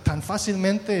sea, tan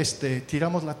fácilmente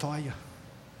tiramos la toalla,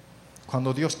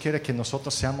 cuando Dios quiere que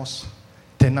nosotros seamos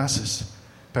tenaces,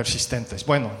 persistentes.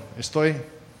 Bueno, estoy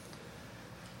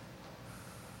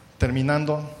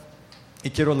terminando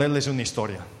y quiero leerles una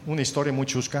historia muy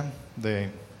chusca de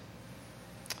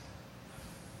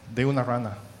una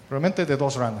rana, realmente de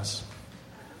 2 ranas.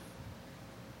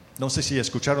 No sé si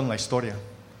escucharon la historia.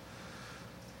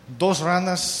 2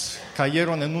 ranas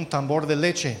cayeron en un tambor de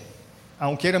leche.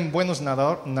 Aunque eran buenos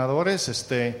nadadores,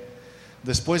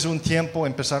 después de un tiempo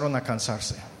empezaron a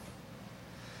cansarse.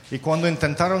 Y cuando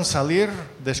intentaron salir,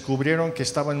 descubrieron que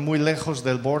estaban muy lejos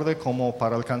del borde como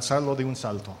para alcanzarlo de un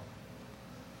salto.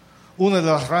 Una de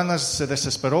las ranas se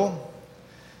desesperó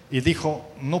y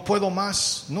dijo: no puedo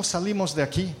más, no salimos de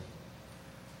aquí.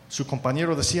 Su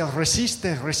compañero decía: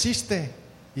 resiste, resiste,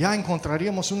 ya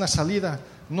encontraríamos una salida.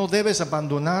 No debes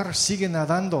abandonar, sigue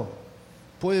nadando.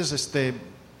 Puedes,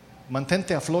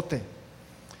 mantente a flote.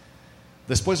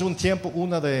 Después de un tiempo,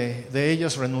 una de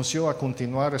ellas renunció a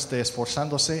continuar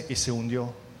esforzándose y se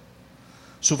hundió.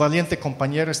 Su valiente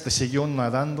compañera siguió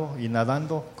nadando y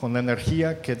nadando con la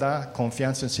energía que da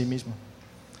confianza en sí mismo.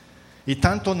 Y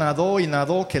tanto nadó y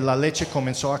nadó que la leche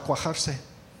comenzó a cuajarse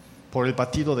por el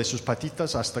batido de sus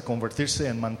patitas hasta convertirse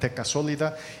en manteca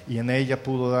sólida, y en ella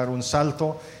pudo dar un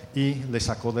salto y le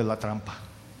sacó de la trampa.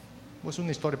 Es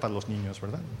una historia para los niños,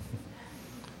 ¿verdad?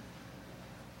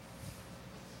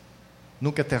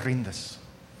 Nunca te rindas.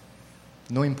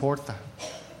 No importa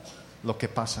lo que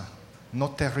pasa.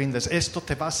 No te rindes. Esto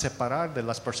te va a separar de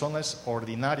las personas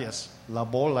ordinarias, la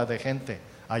bola de gente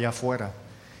allá afuera,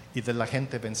 y de la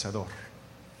gente vencedor.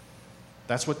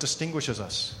 That's what distinguishes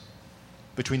us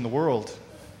between the world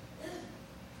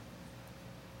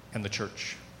and the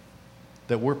church.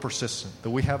 That we're persistent, that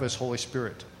we have His Holy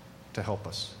Spirit to help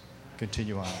us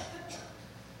continue on.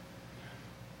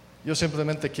 Yo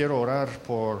simplemente quiero orar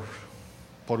por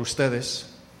ustedes.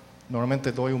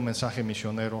 Normalmente doy un mensaje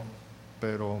misionero,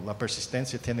 pero la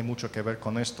persistencia tiene mucho que ver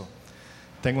con esto.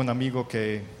 Tengo un amigo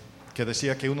que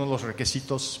decía que uno de los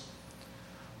requisitos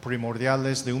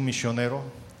primordiales de un misionero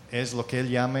es lo que él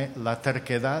llama la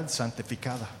terquedad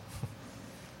santificada.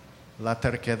 La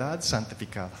terquedad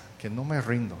santificada, que no me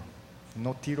rindo,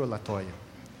 no tiro la toalla.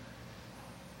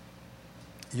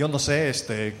 Yo no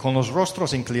sé, con los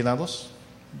rostros inclinados,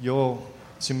 yo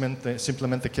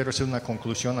simplemente quiero hacer una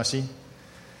conclusión así.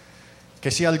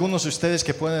 Que si algunos de ustedes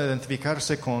que pueden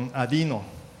identificarse con Adino,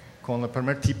 con el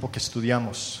primer tipo que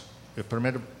estudiamos, el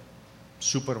primer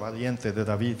super valiente de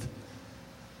David,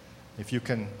 if you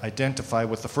can identify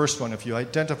with the first one, if you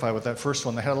identify with that first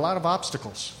one, they had a lot of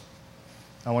obstacles.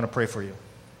 I want to pray for you.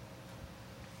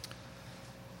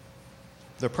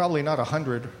 There are probably not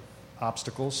 100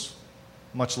 obstacles,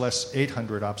 much less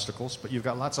 800 obstacles, but you've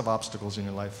got lots of obstacles in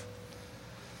your life.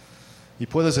 Y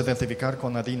puedes identificar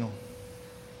con Adino,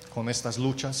 con estas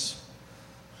luchas,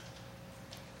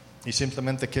 y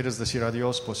simplemente quieres decir a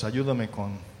Dios, pues ayúdame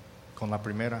con la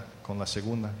primera, con la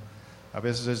segunda. A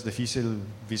veces es difícil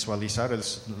visualizar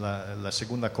la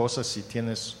segunda cosa si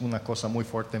tienes una cosa muy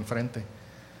fuerte enfrente.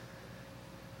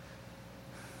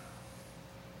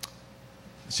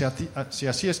 Si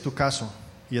así es tu caso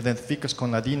y identificas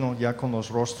con Adino ya con los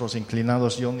rostros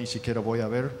inclinados, yo ni siquiera voy a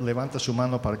ver, levanta su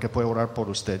mano para que pueda orar por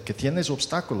usted. Que tienes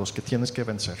obstáculos que tienes que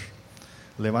vencer.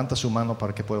 Levanta su mano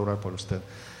para que pueda orar por usted.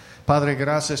 Padre,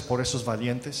 gracias por esos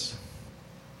valientes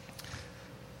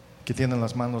que tienen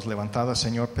las manos levantadas.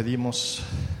 Señor, pedimos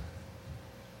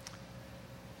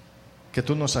que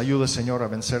tú nos ayudes, Señor, a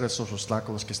vencer esos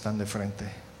obstáculos que están de frente.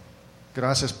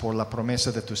 Gracias por la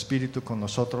promesa de tu Espíritu con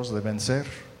nosotros de vencer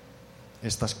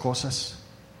estas cosas.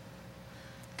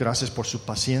 Gracias por su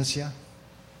paciencia.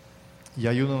 Y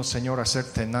ayúdanos, Señor, a ser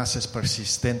tenaces,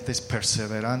 persistentes,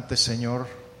 perseverantes, Señor,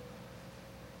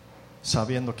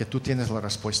 sabiendo que tú tienes la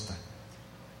respuesta.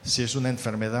 Si es una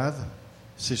enfermedad,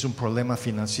 si es un problema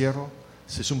financiero,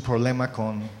 si es un problema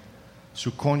con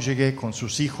su cónyuge, con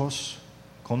sus hijos,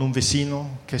 con un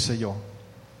vecino, qué sé yo,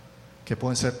 que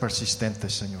pueden ser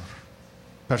persistentes, Señor.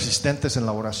 Persistentes en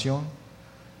la oración,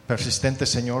 persistentes,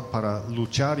 Señor, para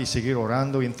luchar y seguir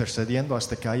orando e intercediendo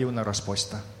hasta que haya una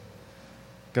respuesta.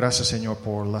 Gracias, Señor,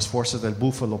 por las fuerzas del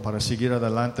búfalo para seguir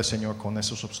adelante, Señor, con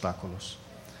esos obstáculos.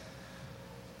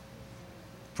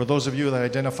 For those of you that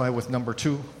identify with number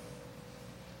 2,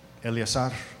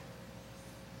 Eleazar,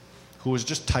 who was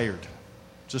just tired,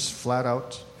 just flat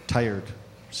out tired.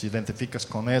 Si identificas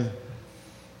con él,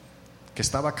 que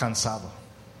estaba cansado.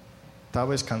 Tal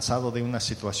vez cansado de una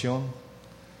situación,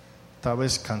 tal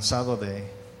vez cansado de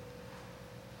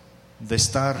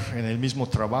estar en el mismo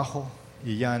trabajo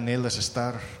y ya anhelas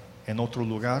estar en otro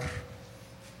lugar.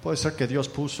 Puede ser que Dios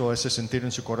puso ese sentir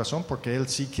en su corazón porque Él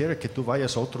sí quiere que tú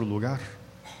vayas a otro lugar,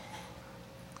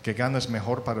 que ganes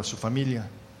mejor para su familia.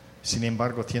 Sin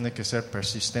embargo, tiene que ser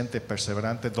persistente,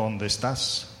 perseverante donde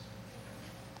estás.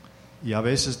 Y a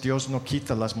veces Dios no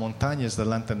quita las montañas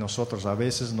delante de nosotros, a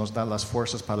veces nos da las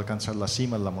fuerzas para alcanzar la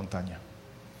cima de la montaña.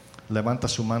 Levanta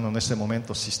su mano en ese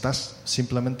momento si estás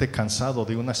simplemente cansado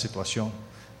de una situación,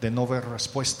 de no ver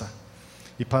respuesta.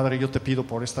 Y Padre, yo te pido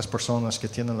por estas personas que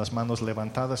tienen las manos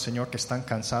levantadas, Señor, que están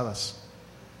cansadas,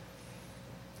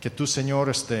 que tú,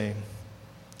 Señor,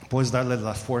 puedes darles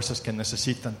las fuerzas que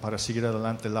necesitan para seguir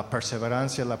adelante, la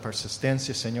perseverancia, la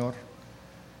persistencia, Señor.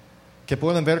 Que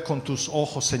pueden ver con tus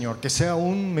ojos, Señor, que sea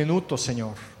un minuto,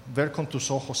 Señor, ver con tus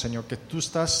ojos, Señor, que tú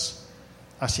estás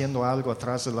haciendo algo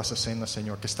atrás de las escenas,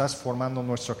 Señor, que estás formando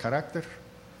nuestro carácter,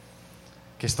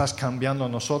 que estás cambiando a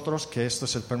nosotros, que esto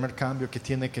es el primer cambio que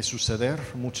tiene que suceder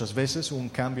muchas veces, un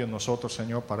cambio en nosotros,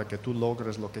 Señor, para que tú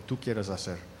logres lo que tú quieres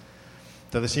hacer.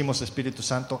 Te decimos, Espíritu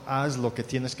Santo, haz lo que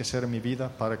tienes que hacer en mi vida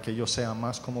para que yo sea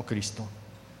más como Cristo.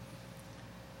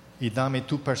 Y dame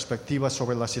tu perspectiva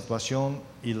sobre la situación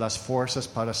y las fuerzas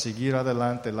para seguir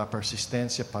adelante, la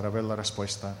persistencia para ver la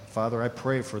respuesta. Father, I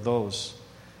pray for those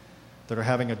that are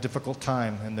having a difficult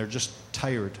time and they're just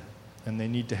tired and they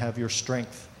need to have your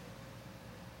strength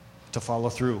to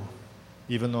follow through,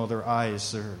 even though their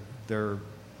eyes, their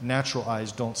natural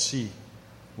eyes don't see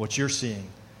what you're seeing,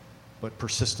 but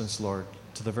persistence, Lord,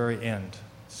 to the very end,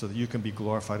 so that you can be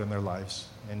glorified in their lives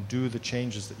and do the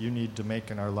changes that you need to make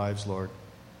in our lives, Lord.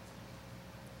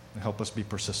 And help us be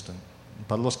persistent.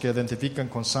 Para los que identifican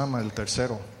con Sama, el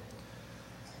tercero,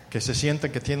 que se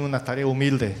sienten que tienen una tarea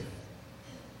humilde,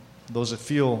 those that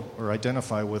feel or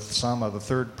identify with Sama, the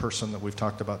third person that we've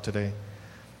talked about today,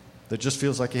 that just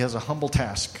feels like he has a humble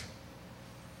task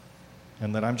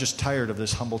and that I'm just tired of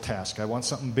this humble task. I want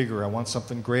something bigger. I want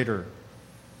something greater.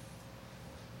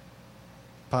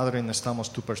 Padre,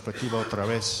 necesitamos tu perspectiva otra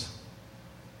vez.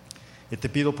 Y te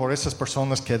pido por esas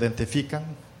personas que identifican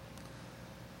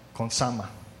con Sama,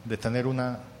 de tener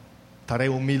una tarea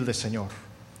humilde, Señor,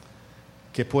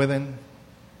 que pueden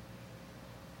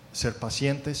ser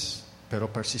pacientes,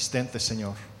 pero persistentes,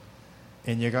 Señor,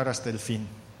 en llegar hasta el fin.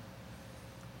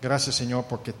 Gracias, Señor,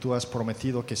 porque tú has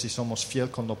prometido que si somos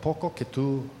fiel con lo poco, que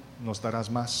tú nos darás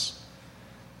más.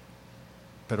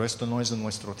 Pero esto no es de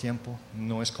nuestro tiempo,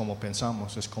 no es como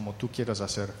pensamos, es como tú quieras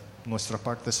hacer. Nuestra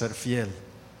parte es ser fiel.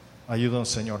 Ayúdanos,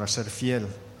 Señor, a ser fiel,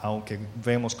 aunque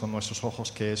vemos con nuestros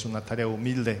ojos que es una tarea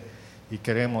humilde y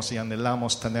queremos y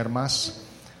anhelamos tener más.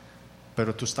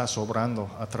 Pero tú estás obrando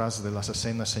atrás de las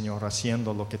escenas, Señor,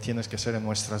 haciendo lo que tienes que hacer en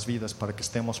nuestras vidas para que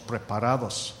estemos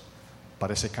preparados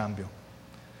para ese cambio.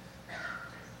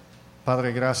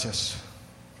 Padre, gracias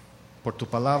por tu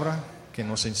palabra que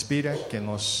nos inspira, que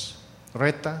nos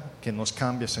reta, que nos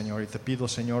cambie, Señor. Y te pido,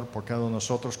 Señor, por cada uno de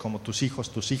nosotros como tus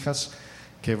hijos, tus hijas,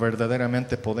 que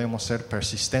verdaderamente podemos ser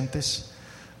persistentes.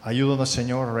 Ayúdanos,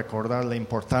 Señor, a recordar la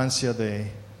importancia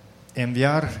de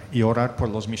enviar y orar por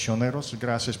los misioneros.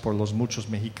 Gracias por los muchos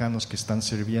mexicanos que están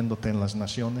sirviéndote en las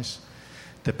naciones.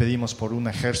 Te pedimos por un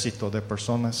ejército de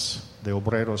personas, de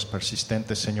obreros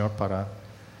persistentes, Señor, para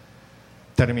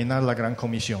terminar la gran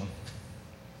comisión.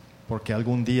 Porque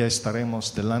algún día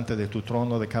estaremos delante de tu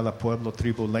trono, de cada pueblo,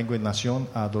 tribu, lengua y nación,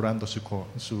 adorándote,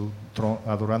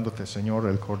 Señor,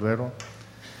 el Cordero.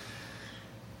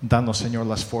 Danos, Señor,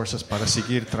 las fuerzas para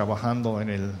seguir trabajando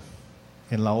en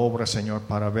la obra, Señor,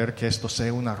 para ver que esto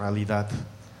sea una realidad.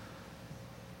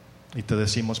 Y te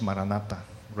decimos, Maranata,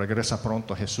 regresa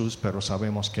pronto, Jesús, pero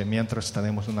sabemos que mientras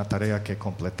tenemos una tarea que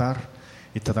completar,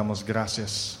 y te damos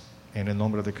gracias en el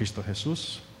nombre de Cristo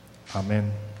Jesús.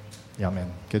 Amén y amén.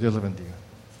 Que Dios le bendiga.